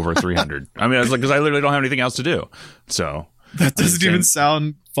have them over 300. I mean, because I literally don't have anything else to do. So that doesn't even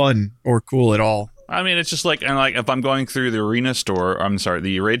sound fun or cool at all. I mean, it's just like, and like if I'm going through the arena store,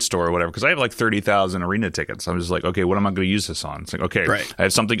 the raid store or whatever, because I have like 30,000 arena tickets. I'm just like, okay, what am I going to use this on? It's like, okay, right. I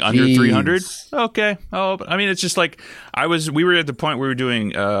have something under 300. Okay. Oh, but I mean, it's just like we were at the point where we were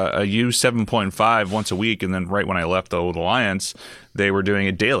doing a U 7.5 once a week. And then right when I left the old Alliance, they were doing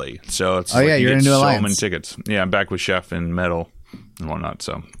it daily. So it's you're in a new Alliance. So many tickets. Yeah. I'm back with Chef and Metal and whatnot.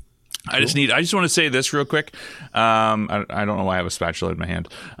 So. Cool. I just want to say this real quick. I don't know why I have a spatula in my hand.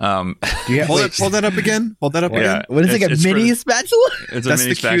 Hold that up again. Hold that up again. Yeah, what is it? A mini spatula? It's That's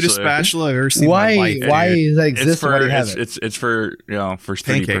the cutest spatula I've ever seen. Why? In my life. Why does that exist? It's for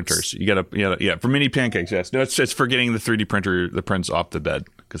 3D printers. You gotta for mini pancakes. Yes, no, it's for getting the 3D printer the prints off the bed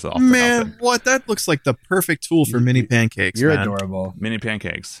because what that looks like the perfect tool for mini pancakes. You're adorable. Mini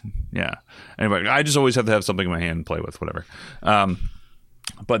pancakes. Yeah. Anyway, I just always have to have something in my hand and play with whatever.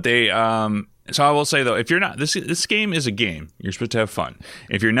 But they, so I will say though, if you're not, this game is a game. You're supposed to have fun.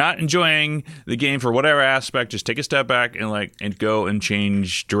 If you're not enjoying the game for whatever aspect, just take a step back and go and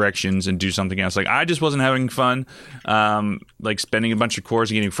change directions and do something else. Like I just wasn't having fun, like spending a bunch of cores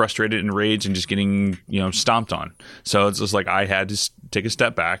and getting frustrated and rage and just getting stomped on. So it's just like I had to take a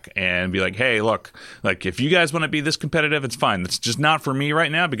step back and be like, hey, look, like if you guys want to be this competitive, it's fine. It's just not for me right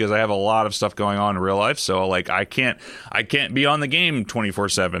now because I have a lot of stuff going on in real life. So like I can't be on the game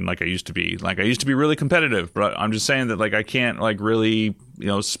 24/7 like I used to be. Like I used to be really competitive, but I'm just saying that like I can't like really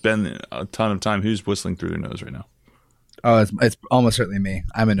spend a ton of time. Who's whistling through their nose right now? Oh, it's almost certainly me.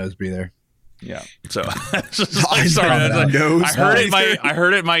 I'm a nose breather. Yeah. So I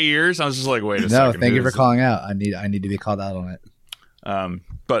heard it in my ears. I was just like, wait a second. No, thank you for calling out. I need to be called out on it.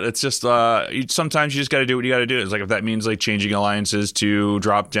 But it's just sometimes you just got to do what you got to do. It's like if that means like changing alliances to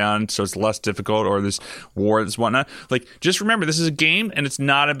drop down so it's less difficult, or this war that's whatnot. Like just remember, this is a game, and it's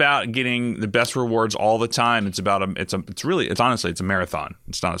not about getting the best rewards all the time. It's about it's honestly a marathon.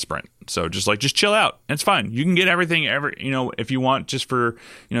 It's not a sprint. So just chill out. It's fine. You can get everything if you want, just for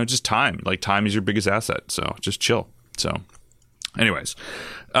just time. Like time is your biggest asset. So just chill. So. Anyways,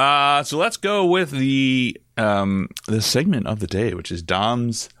 so let's go with the segment of the day, which is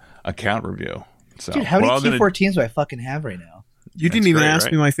Dom's account review. So, dude, how many T14s do I fucking have right now? You didn't even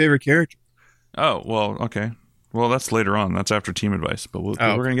ask me my favorite character. Oh, well, okay. Well, that's later on. That's after team advice, but we're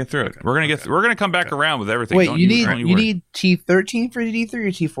gonna get through it. We're gonna come back around with everything. Wait, you need T13 for D3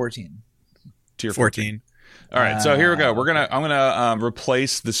 or T14? Tier 14. All right, so here we go. I'm gonna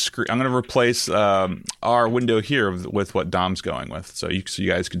replace the screen. I'm gonna replace our window here with what Dom's going with, so you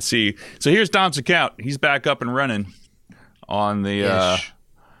guys can see. So here's Dom's account. He's back up and running on the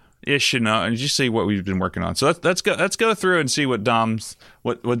ish, and you see what we've been working on. So let's go through and see what Dom's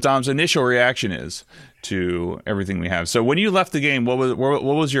initial reaction is to everything we have. So when you left the game, what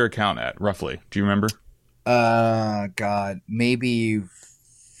was your account at roughly? Do you remember? God, maybe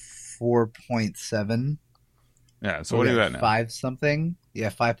 4.7. Yeah, so what are you at now? 5 something? Yeah,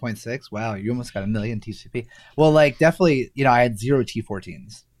 5.6. Wow, you almost got 1 million TCP. Well, like, definitely, I had 0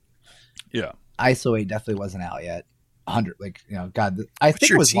 T14s. Yeah. ISO 8 definitely wasn't out yet. 100, God, I think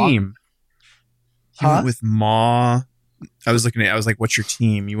your it was team? You went with Maw. I was like, what's your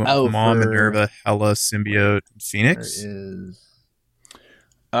team? You went with Maw, Minerva, Hela, Symbiote, and Phoenix? There is...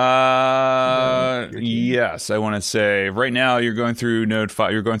 yes, I want to say right now you're going through Node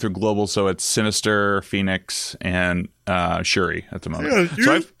 5. You're going through global, so it's Sinister, Phoenix, and Shuri at the moment. Yeah,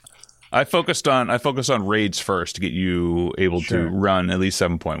 so I focused on raids first to get you able to run at least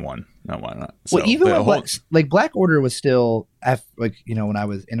 7.1. No, why not? Well, even when Black Order was still when I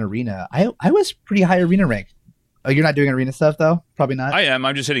was in arena, I was pretty high arena rank. Oh, you're not doing arena stuff though? Probably not. I am.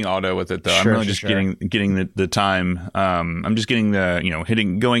 I'm just hitting auto with it though. I'm really just getting the time. I'm just getting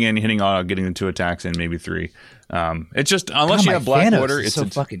the going in, hitting auto, getting the 2 attacks in, maybe 3. It's just unless you have Black Order, it's so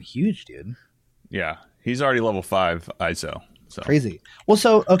fucking huge, dude. Yeah, he's already level 5 ISO. So crazy. Well,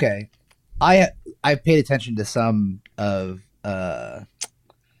 so okay, I paid attention to some of.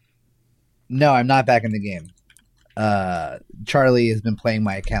 No, I'm not back in the game. Charlie has been playing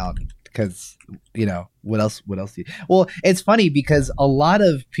my account. Because what else do you? Well, it's funny because a lot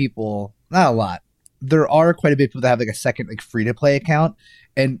of people, not a lot, there are quite a bit of people that have like a second free to play account,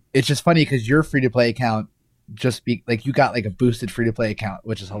 and it's just funny because your free to play account you got like a boosted free to play account,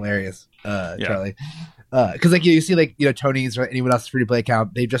 which is hilarious, Charlie. Because you see Tony's or anyone else's free to play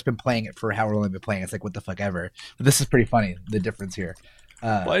account, they've just been playing it for however long they've been playing. It's like what the fuck ever. But this is pretty funny, the difference here.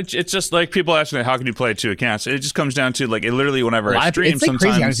 Well, it's just like people ask me, how can you play 2 accounts? It just comes down to literally whenever I stream. It's like sometimes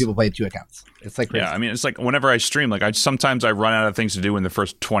crazy how many people play 2 accounts. It's like crazy. Yeah, I mean, it's like whenever I stream, sometimes I run out of things to do in the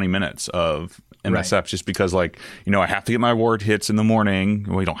first 20 minutes of MSF just because I have to get my ward hits in the morning.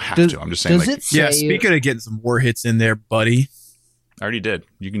 Well, you don't have to. I'm just saying. Speaking of getting some war hits in there, buddy. I already did.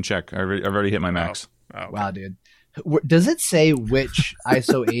 You can check. I've already hit my max. Oh, okay. Wow, dude. Does it say which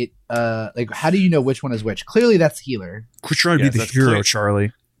ISO 8? How do you know which one is which? Clearly, that's healer. Quit trying to be the hero,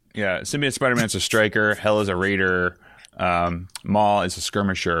 Charlie. Yeah, Symbiote Spider-Man's a striker. Hela's a raider. Maw is a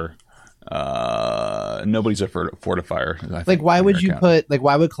skirmisher. Nobody's a fortifier. Why would you put?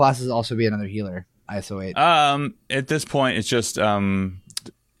 Why would Colossus also be another healer? ISO 8. At this point, it's just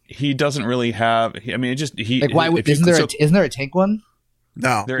he doesn't really have. Isn't there a tank one?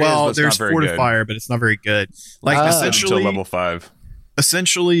 No. There's fortifier, but it's not very good. Essentially until level 5.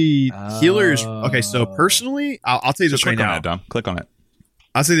 Essentially, healers. Okay, so personally, I'll tell you this right now. Dom. Click on it.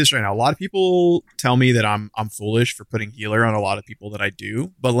 I'll say this right now. A lot of people tell me that I'm foolish for putting healer on a lot of people that I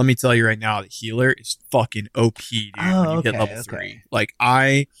do, but let me tell you right now, the healer is fucking OP, dude. When you hit level 3,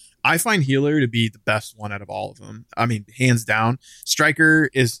 I find healer to be the best one out of all of them. I mean, hands down. Striker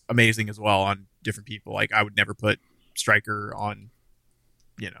is amazing as well on different people. I would never put Striker on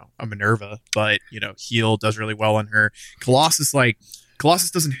a Minerva, but heal does really well on her. Colossus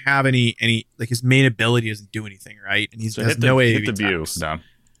doesn't have any his main ability doesn't do anything, right? And he's has no way. Hit the view down.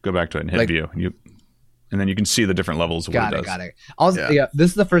 Go back to it and hit view. And then you can see the different levels of what it does. Got it. This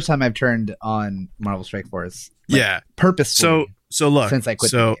is the first time I've turned on Marvel Strike Force. Purposefully. So look. Since I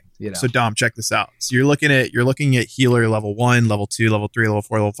quit the game, So Dom, check this out. So you're looking at healer level 1, level 2, level 3, level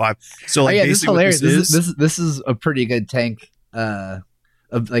 4, level 5. So this is hilarious. This is a pretty good tank.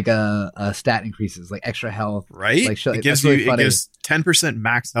 Of stat increases, extra health, right? It gives 10%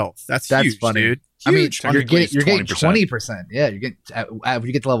 max health. That's huge, funny. dude. I mean, huge. you're getting 20%. 20%. Yeah, you're getting when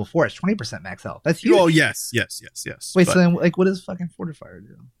you get to level 4, it's 20% max health. That's huge. Oh yes. Wait, But so then like, what does fucking fortifier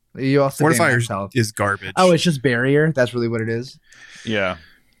do? You also gain fortifier max health. is garbage. Oh, it's just barrier. That's really what it is. Yeah.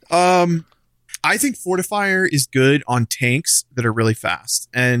 I think Fortifier is good on tanks that are really fast.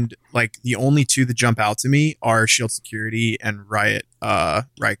 And like the only two that jump out to me are Shield Security and Right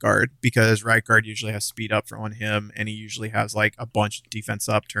Guard, because Right Guard usually has speed up on him, and he usually has like a bunch of defense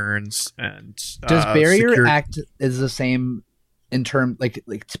up turns. And does barrier act is the same in term like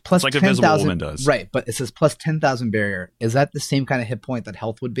plus like 10,000 does, right? But it says plus 10,000 barrier. Is that the same kind of hit point that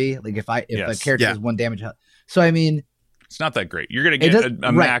health would be? Like if Yes. a character has 1 damage health. So I mean, it's not that great. You're going to get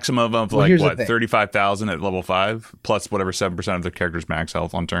a maximum of like what 35,000 at level 5 plus whatever 7% of the character's max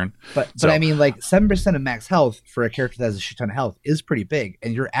health on turn. But I mean, like 7% of max health for a character that has a shit ton of health is pretty big,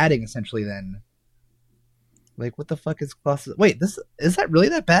 and you're adding essentially then. Like what the fuck is classes? Wait, this is that really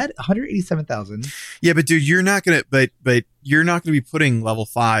that bad? 187,000. Yeah, but dude, you're not gonna. But you're not gonna be putting level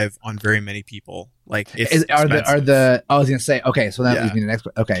 5 on very many people. Like it's are the I was gonna say okay, so that leads me to the next.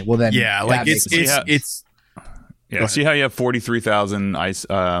 Okay, well then like it's. Yeah, see how you have 43,000 ice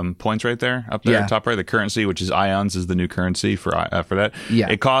points right there up there, top right. The currency, which is ions, is the new currency for that. Yeah,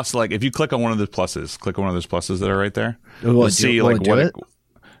 it costs like if you click on one of those pluses, that are right there. You'll see like what.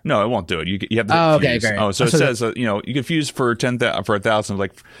 No, it won't do it. You have to fuse. Okay. Oh, so it says you can fuse for 1,000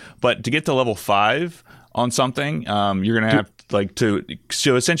 like, but to get to level 5 on something, you're gonna have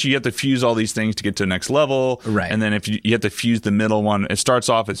so essentially you have to fuse all these things to get to the next level, right? And then if you have to fuse the middle one, it starts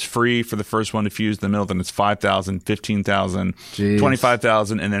off it's free for the first one to fuse the middle, then it's 5,000, 15,000,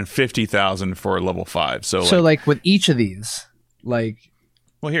 25,000, and then 50,000 for level 5. So like with each of these, like.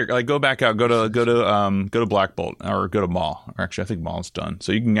 Well, here, like go back out, go to Black Bolt or go to Maw. Or actually, I think Maw's done,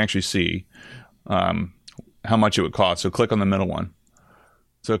 so you can actually see how much it would cost. So click on the middle one.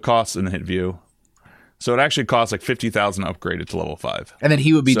 So it costs and hit view. So it actually costs like 50,000 upgraded to level 5, and then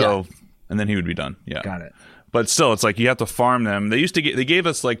he would be done. And then he would be done. Yeah, got it. But still, it's like you have to farm them. They gave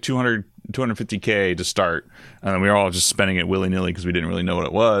us like 250K to start, and we were all just spending it willy nilly because we didn't really know what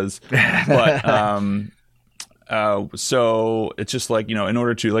it was. But so it's just like, in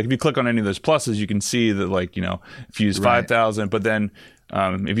order to, like, if you click on any of those pluses, you can see that, like, fuse 5,000, but then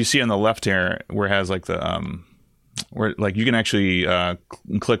if you see on the left here where it has like the where like you can actually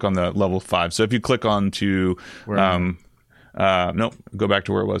click on the level 5. So if you click on to go back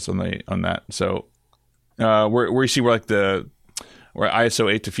to where it was on that. So where you see where like where ISO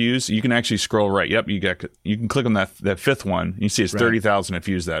 8 to fuse, you can actually scroll right. Yep, you can click on that fifth one. You see it's 30,000 to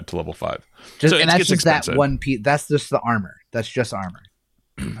fuse that to level 5. And that's just expensive. That one piece. That's just the armor. That's just armor.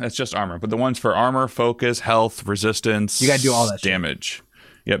 That's just armor. But the ones for armor, focus, health, resistance, you gotta do all that damage. Shit.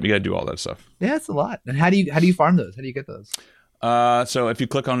 Yep, you gotta do all that stuff. Yeah, it's a lot. And how do you farm those? How do you get those? So if you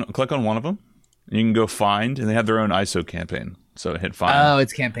click on one of them, you can go find, and they have their own ISO campaign. So hit find. Oh,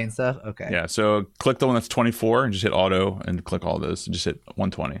 it's campaign stuff? Okay. Yeah, so click the one that's 24 and just hit auto and click all those and just hit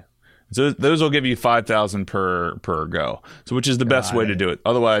 120. So those will give you 5,000 per go. So which is the best way to do it.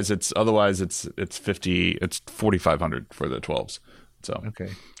 Otherwise it's 4,500 for the 12s. So okay.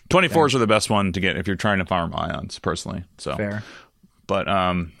 24s are the best one to get if you're trying to farm ions personally. So fair. But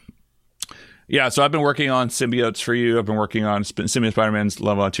yeah, so I've been working on symbiotes for you. I've been working on Symbiote Spider-Man's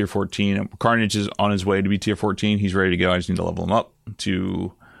level at tier 14. Carnage is on his way to be tier 14. He's ready to go. I just need to level him up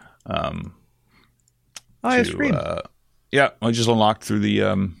to screen. Yeah, I just unlocked through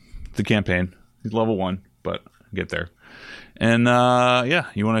the campaign. He's level 1, but get there. And yeah,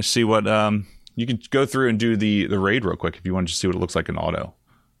 you want to see what you can go through and do the raid real quick if you want to see what it looks like in auto.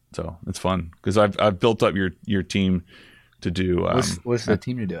 So it's fun because I've built up your team to do. What's the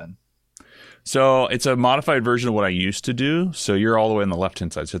team you're doing? So it's a modified version of what I used to do. So you're all the way on the left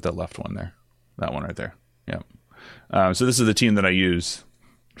hand side. So hit that left one there, that one right there. Yeah. So this is the team that I use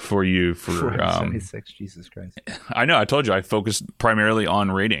for you for 76. Jesus Christ. I know. I told you I focused primarily on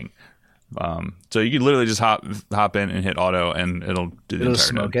raiding. So you can literally just hop in and hit auto, and it'll do the entire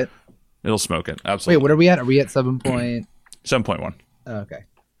smoke node. It'll smoke it. Absolutely. Wait, what are we at? Are we at 7.1? Oh, okay.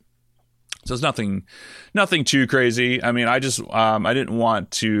 So it's nothing too crazy. I mean, I just I didn't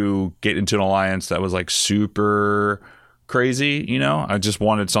want to get into an alliance that was like super crazy. I just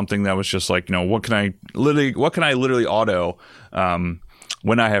wanted something that was just like, what can I literally auto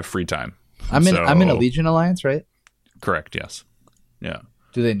when I have free time. I'm in a Legion alliance, right? Correct. Yes. Yeah.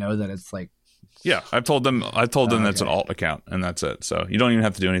 Do they know that it's like? Yeah, I've told them that's an alt account, and that's it. So you don't even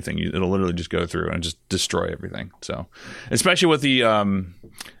have to do anything. It'll literally just go through and just destroy everything. So, especially with the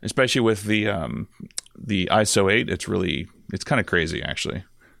ISO 8, it's kind of crazy actually.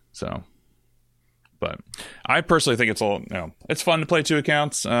 So, But I personally think it's it's fun to play 2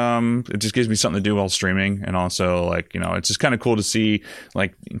 accounts. It just gives me something to do while streaming, and also like it's just kind of cool to see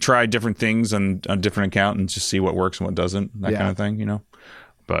like try different things on a different account and just see what works and what doesn't, that kind of thing,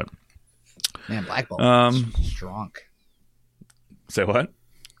 But man, Black Bolt is strong. Say what?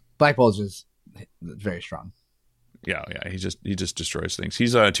 Black Bolt is very strong. Yeah, he just destroys things.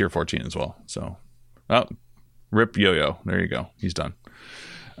 He's tier 14 as well. So, rip Yo-Yo. There you go. He's done.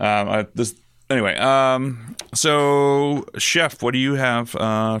 Anyway, so Chef, what do you have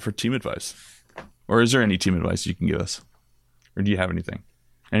for team advice? Or is there any team advice you can give us? Or do you have anything?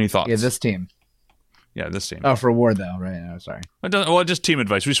 Any thoughts? Yeah, this team. Oh, for Ward though, right? No, sorry. Well, just team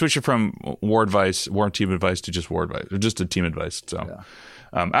advice. We switched it from war team advice to just war advice, or just a team advice. So,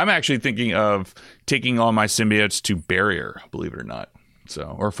 I'm actually thinking of taking all my symbiotes to barrier, believe it or not.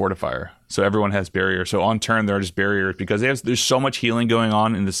 So, or fortifier. So everyone has barrier. So on turn, there are just barriers because there's so much healing going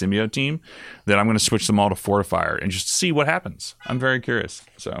on in the symbiote team that I'm going to switch them all to fortifier and just see what happens. I'm very curious.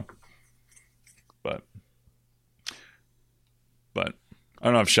 So, but I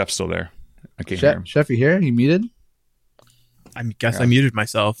don't know if Chef's still there. I can't hear him. Chef, you here? You muted? I guess I muted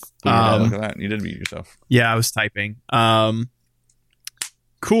myself. Look at that. You did mute yourself. Yeah, I was typing.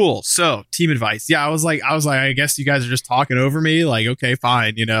 Cool. So team advice. Yeah, I was like, I guess you guys are just talking over me. Like, okay,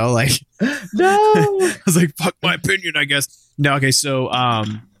 fine. Like, no. I was like, fuck my opinion, I guess. No. Okay. So,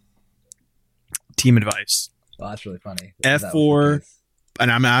 team advice. Oh, that's really funny. F4.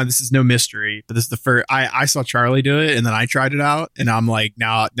 And this is no mystery, but this is the first, I saw Charlie do it and then I tried it out and I'm like,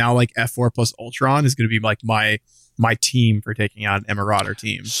 now like F4 plus Ultron is going to be like my team for taking out an Marauder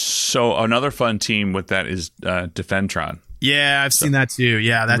team. So another fun team with that is Defendtron. Yeah, I've seen that too.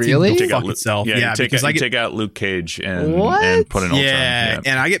 Yeah, that really? team will fuck itself. Yeah, because I take out Luke Cage and put an Ultron. Yeah,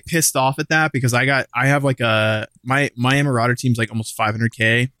 and I get pissed off at that because I have like my Marauder team's like almost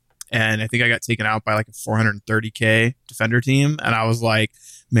 500k, and I think I got taken out by like a 430k Defender team, and I was like,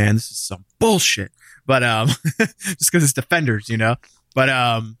 man, this is some bullshit. But just because it's Defenders,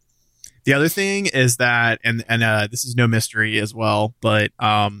 But the other thing is that, and this is no mystery as well, but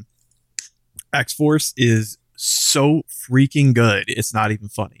X-Force is so freaking good. It's not even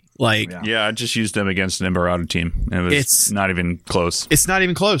funny. Like, yeah, I just used them against an Marauder team. It's not even close. It's not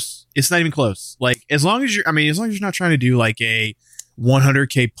even close. Like, as long as you're not trying to do like a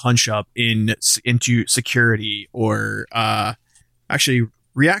 100k punch up into security or actually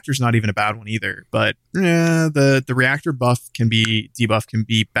Reactor's not even a bad one either. But the Reactor debuff can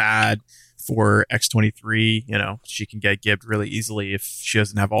be bad for X-23. She can get gibbed really easily if she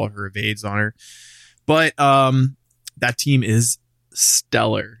doesn't have all of her evades on her. But that team is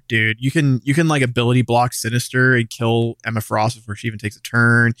stellar, dude. You can like ability block Sinister and kill Emma Frost before she even takes a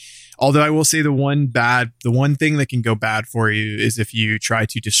turn. Although I will say the one thing that can go bad for you is if you try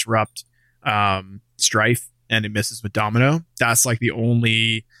to disrupt Strife and it misses with Domino. That's like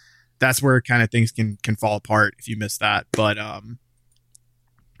that's where kind of things can fall apart if you miss that. But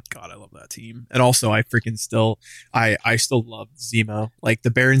God, I love that team. And also I still love Zemo. Like the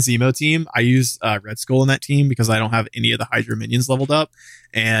Baron Zemo team, I use Red Skull in that team because I don't have any of the Hydra minions leveled up.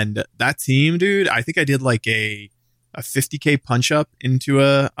 And that team, dude, I think I did like a 50k punch up into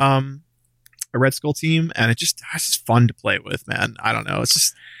a Red Skull team, and it's just fun to play with, man. I don't know. It's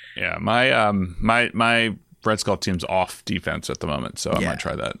just my Red Skull team's off defense at the moment, so I might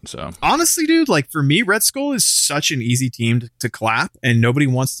try that. So honestly, dude, like for me, Red Skull is such an easy team to clap, and nobody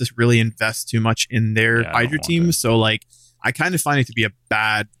wants to really invest too much in their Hydra team. So like, I kind of find it to be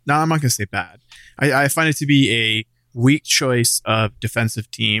I'm not gonna say bad. I find it to be a weak choice of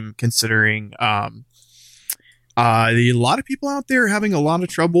defensive team, considering a lot of people out there are having a lot of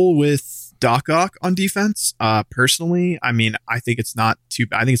trouble with Doc Ock on defense. Personally, I mean, I think it's not too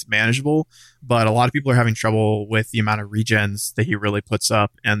bad. I think it's manageable, but a lot of people are having trouble with the amount of regens that he really puts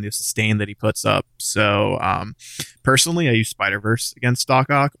up and the sustain that he puts up. So, personally, I use Spider-Verse against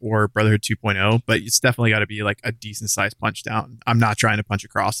Doc Ock or Brotherhood 2.0, but it's definitely got to be like a decent sized punch down. I'm not trying to punch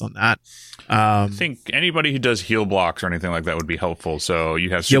across on that. I think anybody who does heal blocks or anything like that would be helpful. So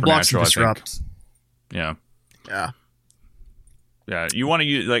you have heal blocks and Supernatural, disrupt. Yeah. Yeah, you want to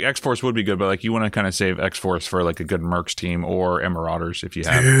use like X-Force would be good, but like you want to kind of save X-Force for like a good Mercs team or Marauders if you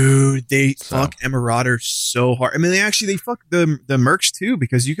have. Dude, they fuck Marauders so hard. I mean, they fuck the Mercs too,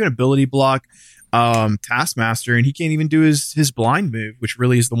 because you can ability block Taskmaster and he can't even do his blind move, which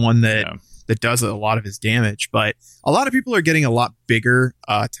really is the one that does a lot of his damage. But a lot of people are getting a lot bigger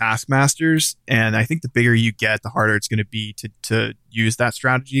Taskmasters, and I think the bigger you get, the harder it's going to be to use that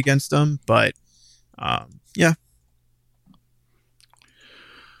strategy against them. But yeah.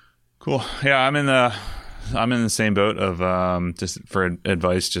 Cool. Yeah, I'm in the same boat of just for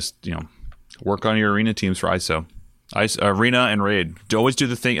advice, just work on your arena teams for ISO. Arena and raid. Always do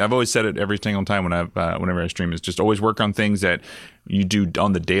the thing. I've always said it every single time whenever I stream, is just always work on things that you do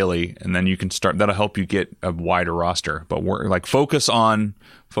on the daily, and then you can start. That'll help you get a wider roster. But focus on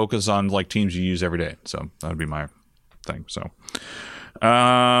like teams you use every day. So that would be my thing. So,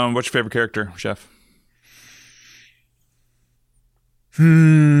 what's your favorite character, Chef?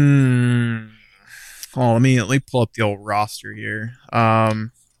 Oh, let me pull up the old roster here.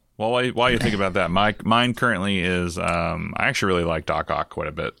 Well, while you think about that, mine currently is I actually really like Doc Ock quite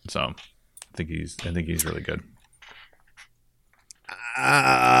a bit, so I think he's really good.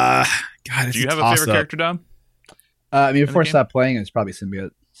 God, do you have a favorite character, Dom? Before I stopped playing, it was probably Symbiote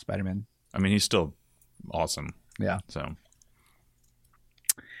Spider-Man. I mean, he's still awesome. Yeah. So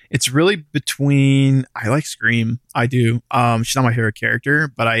it's really between. I like Scream. I do. She's not my favorite character,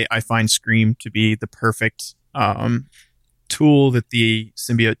 but I find Scream to be the perfect tool that the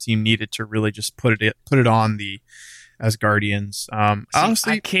symbiote team needed to really just put it on the Asgardians.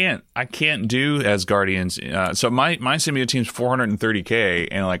 Honestly, I can't do Asgardians. So my symbiote team's 430k,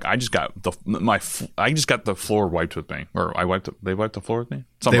 and like I just got the floor wiped with me, or they wiped the floor with me.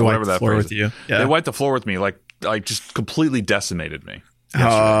 They wiped the floor with you. Yeah. They wiped the floor with me, like just completely decimated me.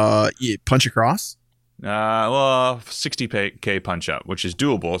 Punch across. 60k punch up, which is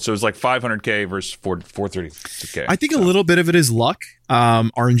doable. So it's like 500k versus 430k. I think a little bit of it is luck,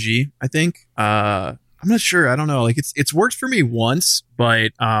 RNG. I think. I'm not sure. I don't know. Like it's worked for me once,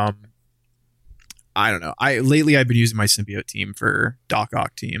 but I don't know. Lately I've been using my symbiote team for Doc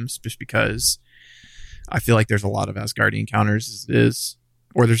Ock teams just because I feel like there's a lot of Asgardian counters as it is,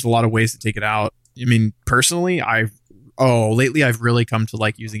 or there's a lot of ways to take it out. I mean, personally, lately I've really come to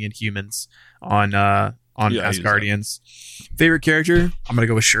like using Inhumans on Asgardians. Favorite character? I'm gonna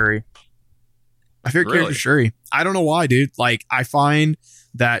go with Shuri. My favorite character is Shuri. I don't know why, dude. Like, I find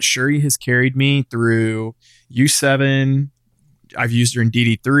that Shuri has carried me through U7. I've used her in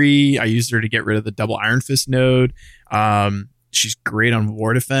DD3. I used her to get rid of the double Iron Fist node. She's great on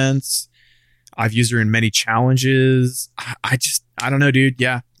war defense. I've used her in many challenges. I don't know, dude.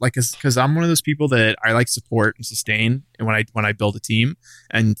 Yeah, like because I'm one of those people that I like support and sustain, and when I build a team,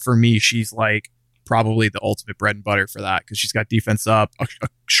 and for me, she's like probably the ultimate bread and butter for that because she's got defense up, a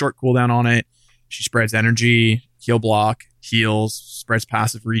short cooldown on it. She spreads energy, heal block, heals, spreads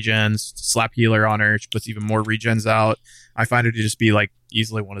passive regens, slap healer on her. She puts even more regens out. I find her to just be like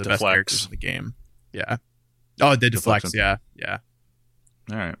easily one of the best characters in the game. Yeah. Oh, the deflects. Yeah.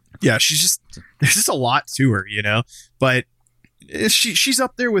 All right. Yeah, there's just a lot to her, you know. But she's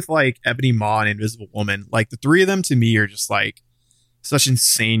up there with like Ebony Maw and Invisible Woman. Like the three of them to me are just like such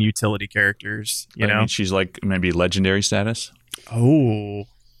insane utility characters. You know, she's like maybe legendary status. Oh,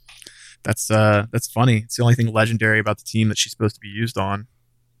 that's funny. It's the only thing legendary about the team that she's supposed to be used on.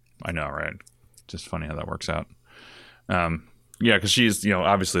 I know, right? Just funny how that works out. Yeah, because she's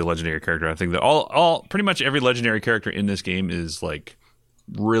obviously a legendary character. I think that all pretty much every legendary character in this game is like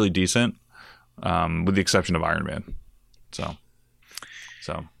really decent, with the exception of Iron Man. So,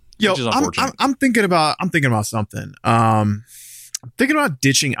 which is unfortunate. I'm thinking about something. I'm thinking about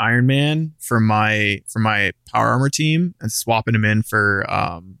ditching Iron Man for my power armor team and swapping him in for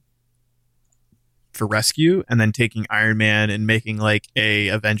rescue, and then taking Iron Man and making like a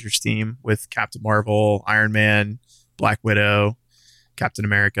Avengers team with Captain Marvel, Iron Man, Black Widow, Captain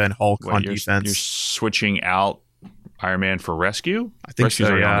America, and Hulk on defense. You're switching out Iron Man for rescue? I think Rescue's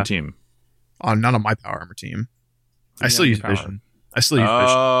so, already yeah. on the team. Not on my power armor team. I still use Vision. Vision.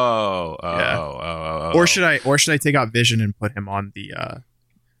 Oh. Or should I take out Vision and put him on the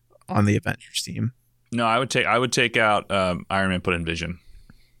Avengers team? No, I would take out Iron Man, put in Vision.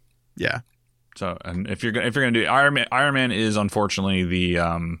 Yeah. So, and if you're gonna do Iron Man is unfortunately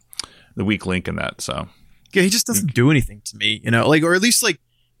the weak link in that. So yeah, he just doesn't do anything to me, like, or at least like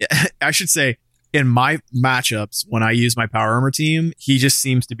I should say, in my matchups when I use my power armor team, he just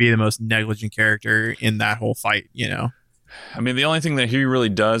seems to be the most negligent character in that whole fight. I mean, the only thing that he really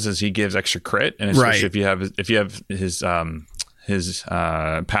does is he gives extra crit, and especially if you have his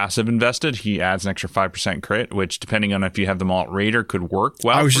passive invested, he adds an extra 5% crit, which depending on if you have them all at Raider could work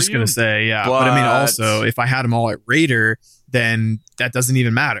well. I was just gonna say, yeah, but I mean, also if I had them all at Raider, then that doesn't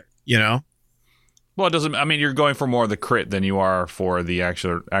even matter, Well, it doesn't. I mean, you're going for more of the crit than you are for the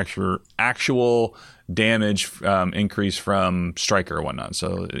actual damage increase from Striker or whatnot.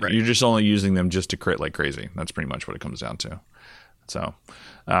 So you're just only using them just to crit like crazy. That's pretty much what it comes down to. So,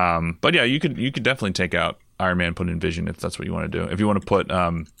 but yeah, you could definitely take out Iron Man, put in Vision if that's what you want to do. If you want to put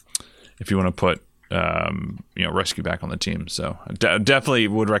Rescue back on the team. So definitely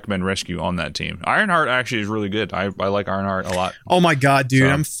would recommend Rescue on that team. Ironheart actually is really good. I like Ironheart a lot. Oh my god, dude,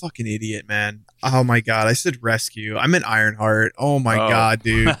 I'm a fucking idiot, man. Oh my god, I said Rescue. I meant Ironheart. Oh my god,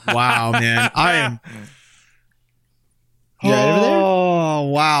 dude. Wow, man. I am. You right over there? Oh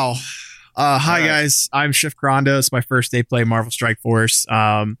wow. Hi guys, I'm Chef Granda. It's my first day playing Marvel Strike Force.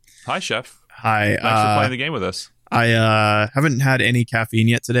 Hi, Chef. Hi. Thanks for playing the game with us. I haven't had any caffeine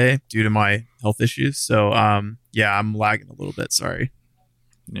yet today due to my health issues. So yeah, I'm lagging a little bit. Sorry.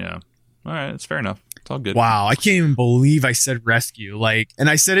 Yeah. All right, it's fair enough. It's all good. Wow, I can't even believe I said Rescue. And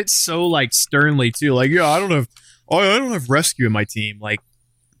I said it so sternly too. Yeah, I don't have Rescue in my team.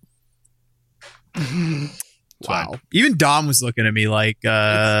 Wow. Even Dom was looking at me like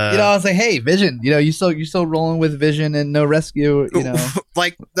I was like, hey, Vision, you still rolling with Vision and no Rescue, it's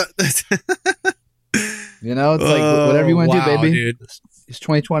like whatever you want to do, baby. Dude. It's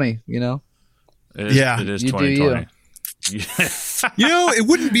 2020, It is you 2020.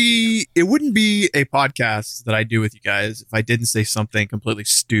 It wouldn't be a podcast that I do with you guys if I didn't say something completely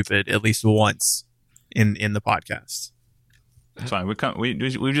stupid at least once in the podcast. It's fine.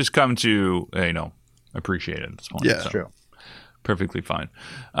 We've just come to appreciate it at this point. Yeah, that's true. Perfectly fine.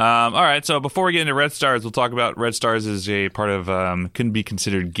 All right. So before we get into Red Stars, we'll talk about Red Stars as a part of can be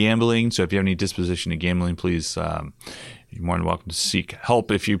considered gambling. So if you have any disposition to gambling, please you're more than welcome to seek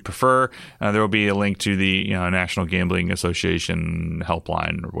help if you prefer. There will be a link to the National Gambling Association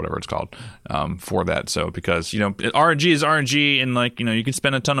helpline or whatever it's called for that. So because RNG is RNG, and you can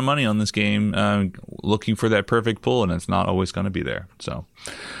spend a ton of money on this game looking for that perfect pull, and it's not always going to be there. So.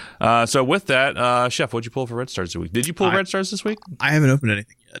 So with that, Chef, what'd you pull for Red Stars this week? Did you pull Red Stars this week? I haven't opened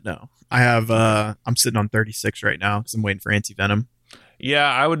anything yet. No, I have. I'm sitting on 36 right now because I'm waiting for Anti-Venom. Yeah,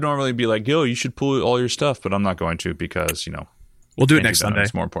 I would normally be like, yo, you should pull all your stuff, but I'm not going to because we'll do it next Sunday.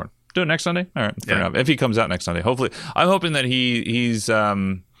 It's more important. Do it next Sunday. All right, fair Yeah. enough. If he comes out next Sunday, hopefully, I'm hoping that he's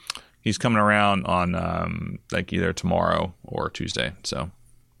coming around on either tomorrow or Tuesday. So,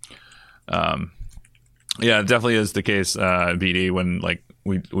 yeah, it definitely is the case, BD, when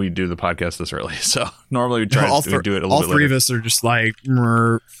we do the podcast this early. So normally we try to do it a little bit later. All three of us are just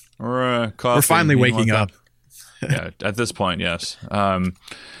we're finally waking up. Yeah, at this point, yes.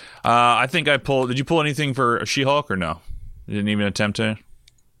 I think I pulled. Did you pull anything for She-Hulk or no? You didn't even attempt to?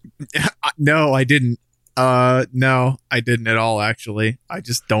 No, I didn't. No, I didn't at all, actually. I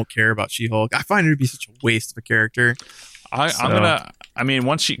just don't care about She-Hulk. I find her to be such a waste of a character.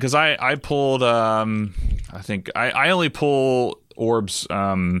 Once because I pulled, I think I only pull orbs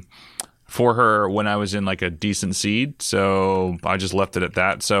for her when I was in a decent seed, so I just left it at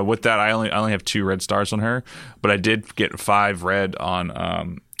that. So with that, I only have 2 red stars on her, but I did get 5 red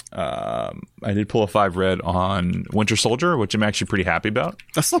on I did pull a 5 red on Winter Soldier, which I'm actually pretty happy about.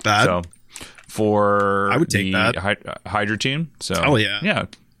 That's not bad. So I would take that Hydra team. So yeah,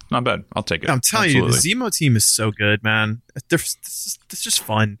 not bad. I'll take it. I'm telling you, the Zemo team is so good, man. It's just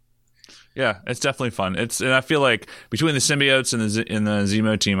fun. Yeah, it's definitely fun. And I feel like between the symbiotes and the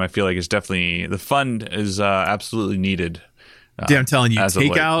Zemo team, I feel like it's definitely the fun is absolutely needed. Dude, I'm telling you,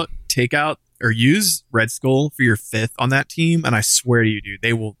 take out or use Red Skull for your 5th on that team, and I swear to you, dude,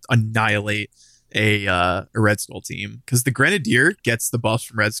 they will annihilate a Red Skull team because the Grenadier gets the buffs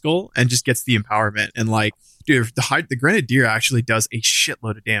from Red Skull and just gets the empowerment. And dude, the Grenadier actually does a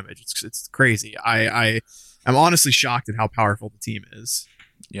shitload of damage. It's crazy. I'm honestly shocked at how powerful the team is.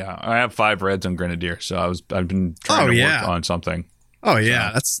 Yeah, I have 5 reds on Grenadier, so I've been trying to work on something. Oh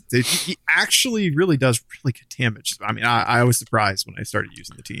yeah, he actually really does really good damage. I mean, I was surprised when I started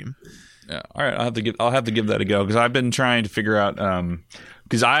using the team. Yeah, all right, I'll have to give that a go because I've been trying to figure out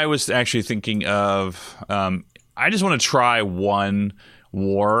because I was actually thinking of I just want to try one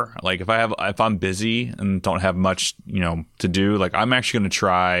war. If I'm busy and don't have much to do, I'm actually going to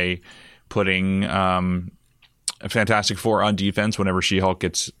try putting a Fantastic Four on defense whenever She-Hulk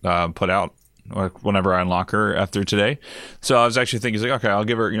gets put out, or whenever I unlock her after today. So I was actually thinking, okay, I'll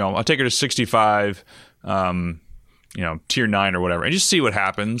give her, I'll take her to 65, tier 9 or whatever, and just see what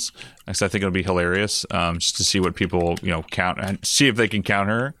happens. Because I think it'll be hilarious, just to see what people, count and see if they can count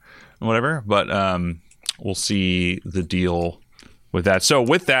her and whatever. But we'll see the deal with that. So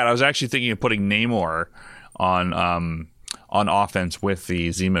with that, I was actually thinking of putting Namor on offense with the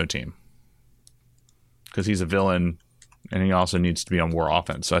Zemo team, because he's a villain and he also needs to be on war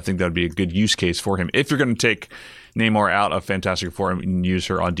offense. So I think that would be a good use case for him. If you're going to take Namor out of Fantastic Four and use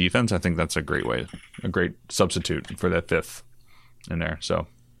her on defense, I think that's a great substitute for that 5th in there. So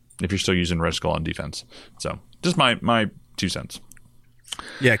if you're still using Red Skull on defense. So just my 2 cents.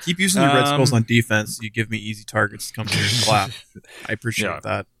 Yeah, keep using your Red Skulls on defense. You give me easy targets to come to your clap. I appreciate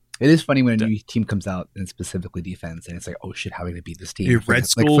that. It is funny when a new team comes out and specifically defense, and it's like, oh shit, how are we gonna beat this team? Dude, Red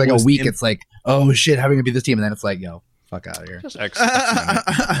It's like, Skull for like a was week, in- it's like, oh shit, how are we gonna beat this team? And then it's like, yo, fuck out of here. Just X.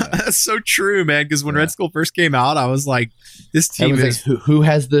 That's so true, man. Because when Red Skull first came out, I was like, "This team Everyone's is like, who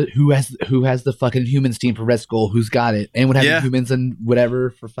has the fucking humans team for Red Skull? Who's got it? Anyone have the humans and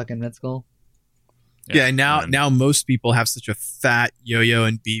whatever for fucking Red Skull? yeah." And now most people have such a fat Yo-Yo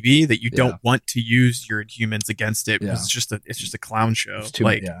and BB that you don't want to use your humans against it because it's just a clown show. It's too,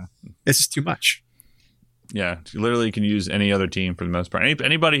 it's just too much. Yeah, you literally can use any other team for the most part.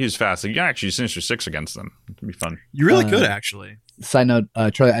 Anybody who's fast, like, you can actually Sinister 6 against them. It'd be fun. You really could, actually. Side note,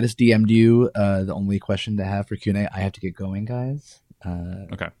 Charlie, I just DM'd you the only question to have for Q&A. I have to get going, guys.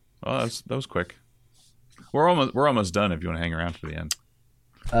 Okay. Well, that was quick. We're almost done if you want to hang around for the end.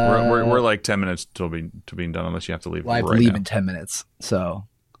 We're like 10 minutes till being done unless you have to leave. Well, I have to leave in 10 minutes, so.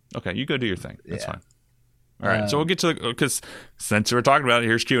 Okay, you go do your thing. That's fine. All right, so we'll get to because since we're talking about it,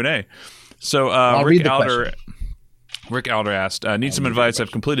 here's Q&A. So Rick Alder asked, need some advice.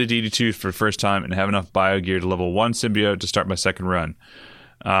 I've completed DD2 for the first time and have enough bio gear to level 1 symbiote to start my second run.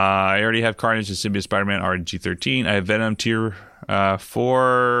 I already have Carnage and Symbiote Spider-Man RG13. I have Venom tier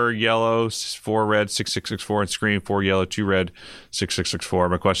 4 yellow, 4 red, 6664, and Scream 4 yellow, 2 red, 6664.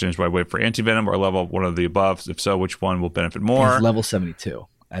 My question is, do I wait for Anti-Venom or level one of the above? If so, which one will benefit more? He's level 72.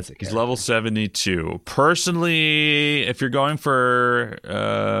 He's level 72. Personally, if you're going for...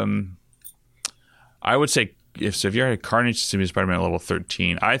 I would say if you're at Carnage Symbiote Spider-Man at level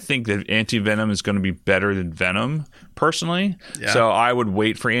 13, I think that Anti-Venom is going to be better than Venom, personally. Yeah. So I would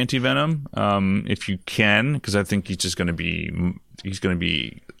wait for Anti-Venom if you can, because I think he's going to be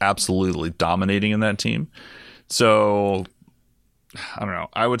absolutely dominating in that team. So I don't know.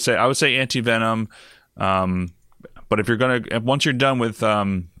 I would say Anti-Venom, but if you're going to once you're done with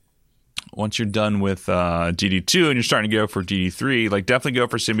DD2 and you're starting to go for DD3, like definitely go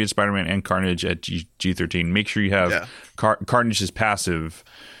for Symbiote Spider-Man and Carnage at G13. Make sure you have Carnage's passive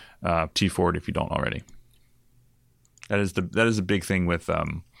T4 if you don't already. That is a big thing with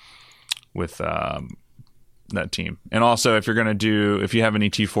that team. And also, if you have any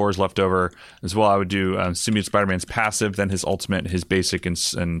T4s left over as well, I would do Symbiote Spider-Man's passive, then his ultimate, his basic and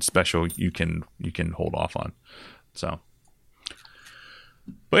special. You can hold off on. So.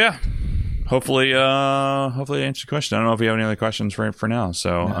 But yeah, hopefully I answered the question. I don't know if you have any other questions for now.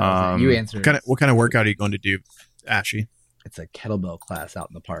 So you answered. What kind of workout are you going to do, Ashy? It's a kettlebell class out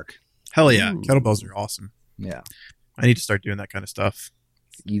in the park. Hell yeah, kettlebells are awesome. Yeah, I need to start doing that kind of stuff.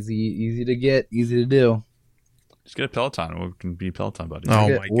 It's easy to get, easy to do. Just get a Peloton. We can be Peloton buddies.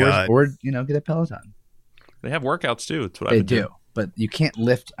 Oh my god! Or get a Peloton. They have workouts too. That's what they do. But you can't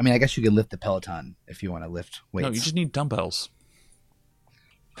lift. I mean, I guess you could lift the Peloton if you want to lift weights. No, you just need dumbbells.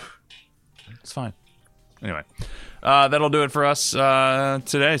 It's fine. Anyway, that'll do it for us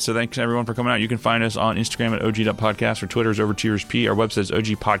today. So thanks everyone for coming out. You can find us on Instagram at OG.podcast or Twitter is OverTiersP. Our website is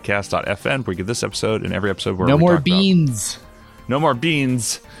OGpodcast.fn where we get this episode and every episode where no more beans. No more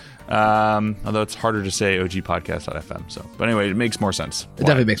beans. Although it's harder to say OGpodcast.fm. So, but anyway, it makes more sense. It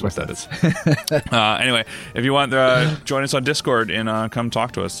definitely makes more sense. Anyway, if you want, join us on Discord and come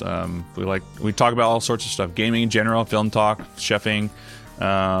talk to us. We talk about all sorts of stuff: gaming in general, film talk, chefing.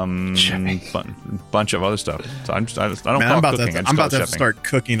 Bunch of other stuff. So I'm about to have to start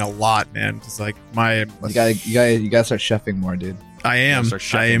cooking a lot, man. It's like you gotta start chefing more, dude. I am. More.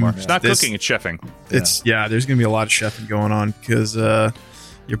 It's not cooking; it's chefing. It's there's gonna be a lot of chefing going on because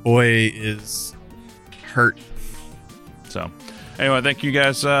your boy is hurt. So anyway, thank you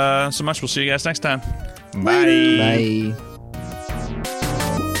guys so much. We'll see you guys next time. Bye. Bye.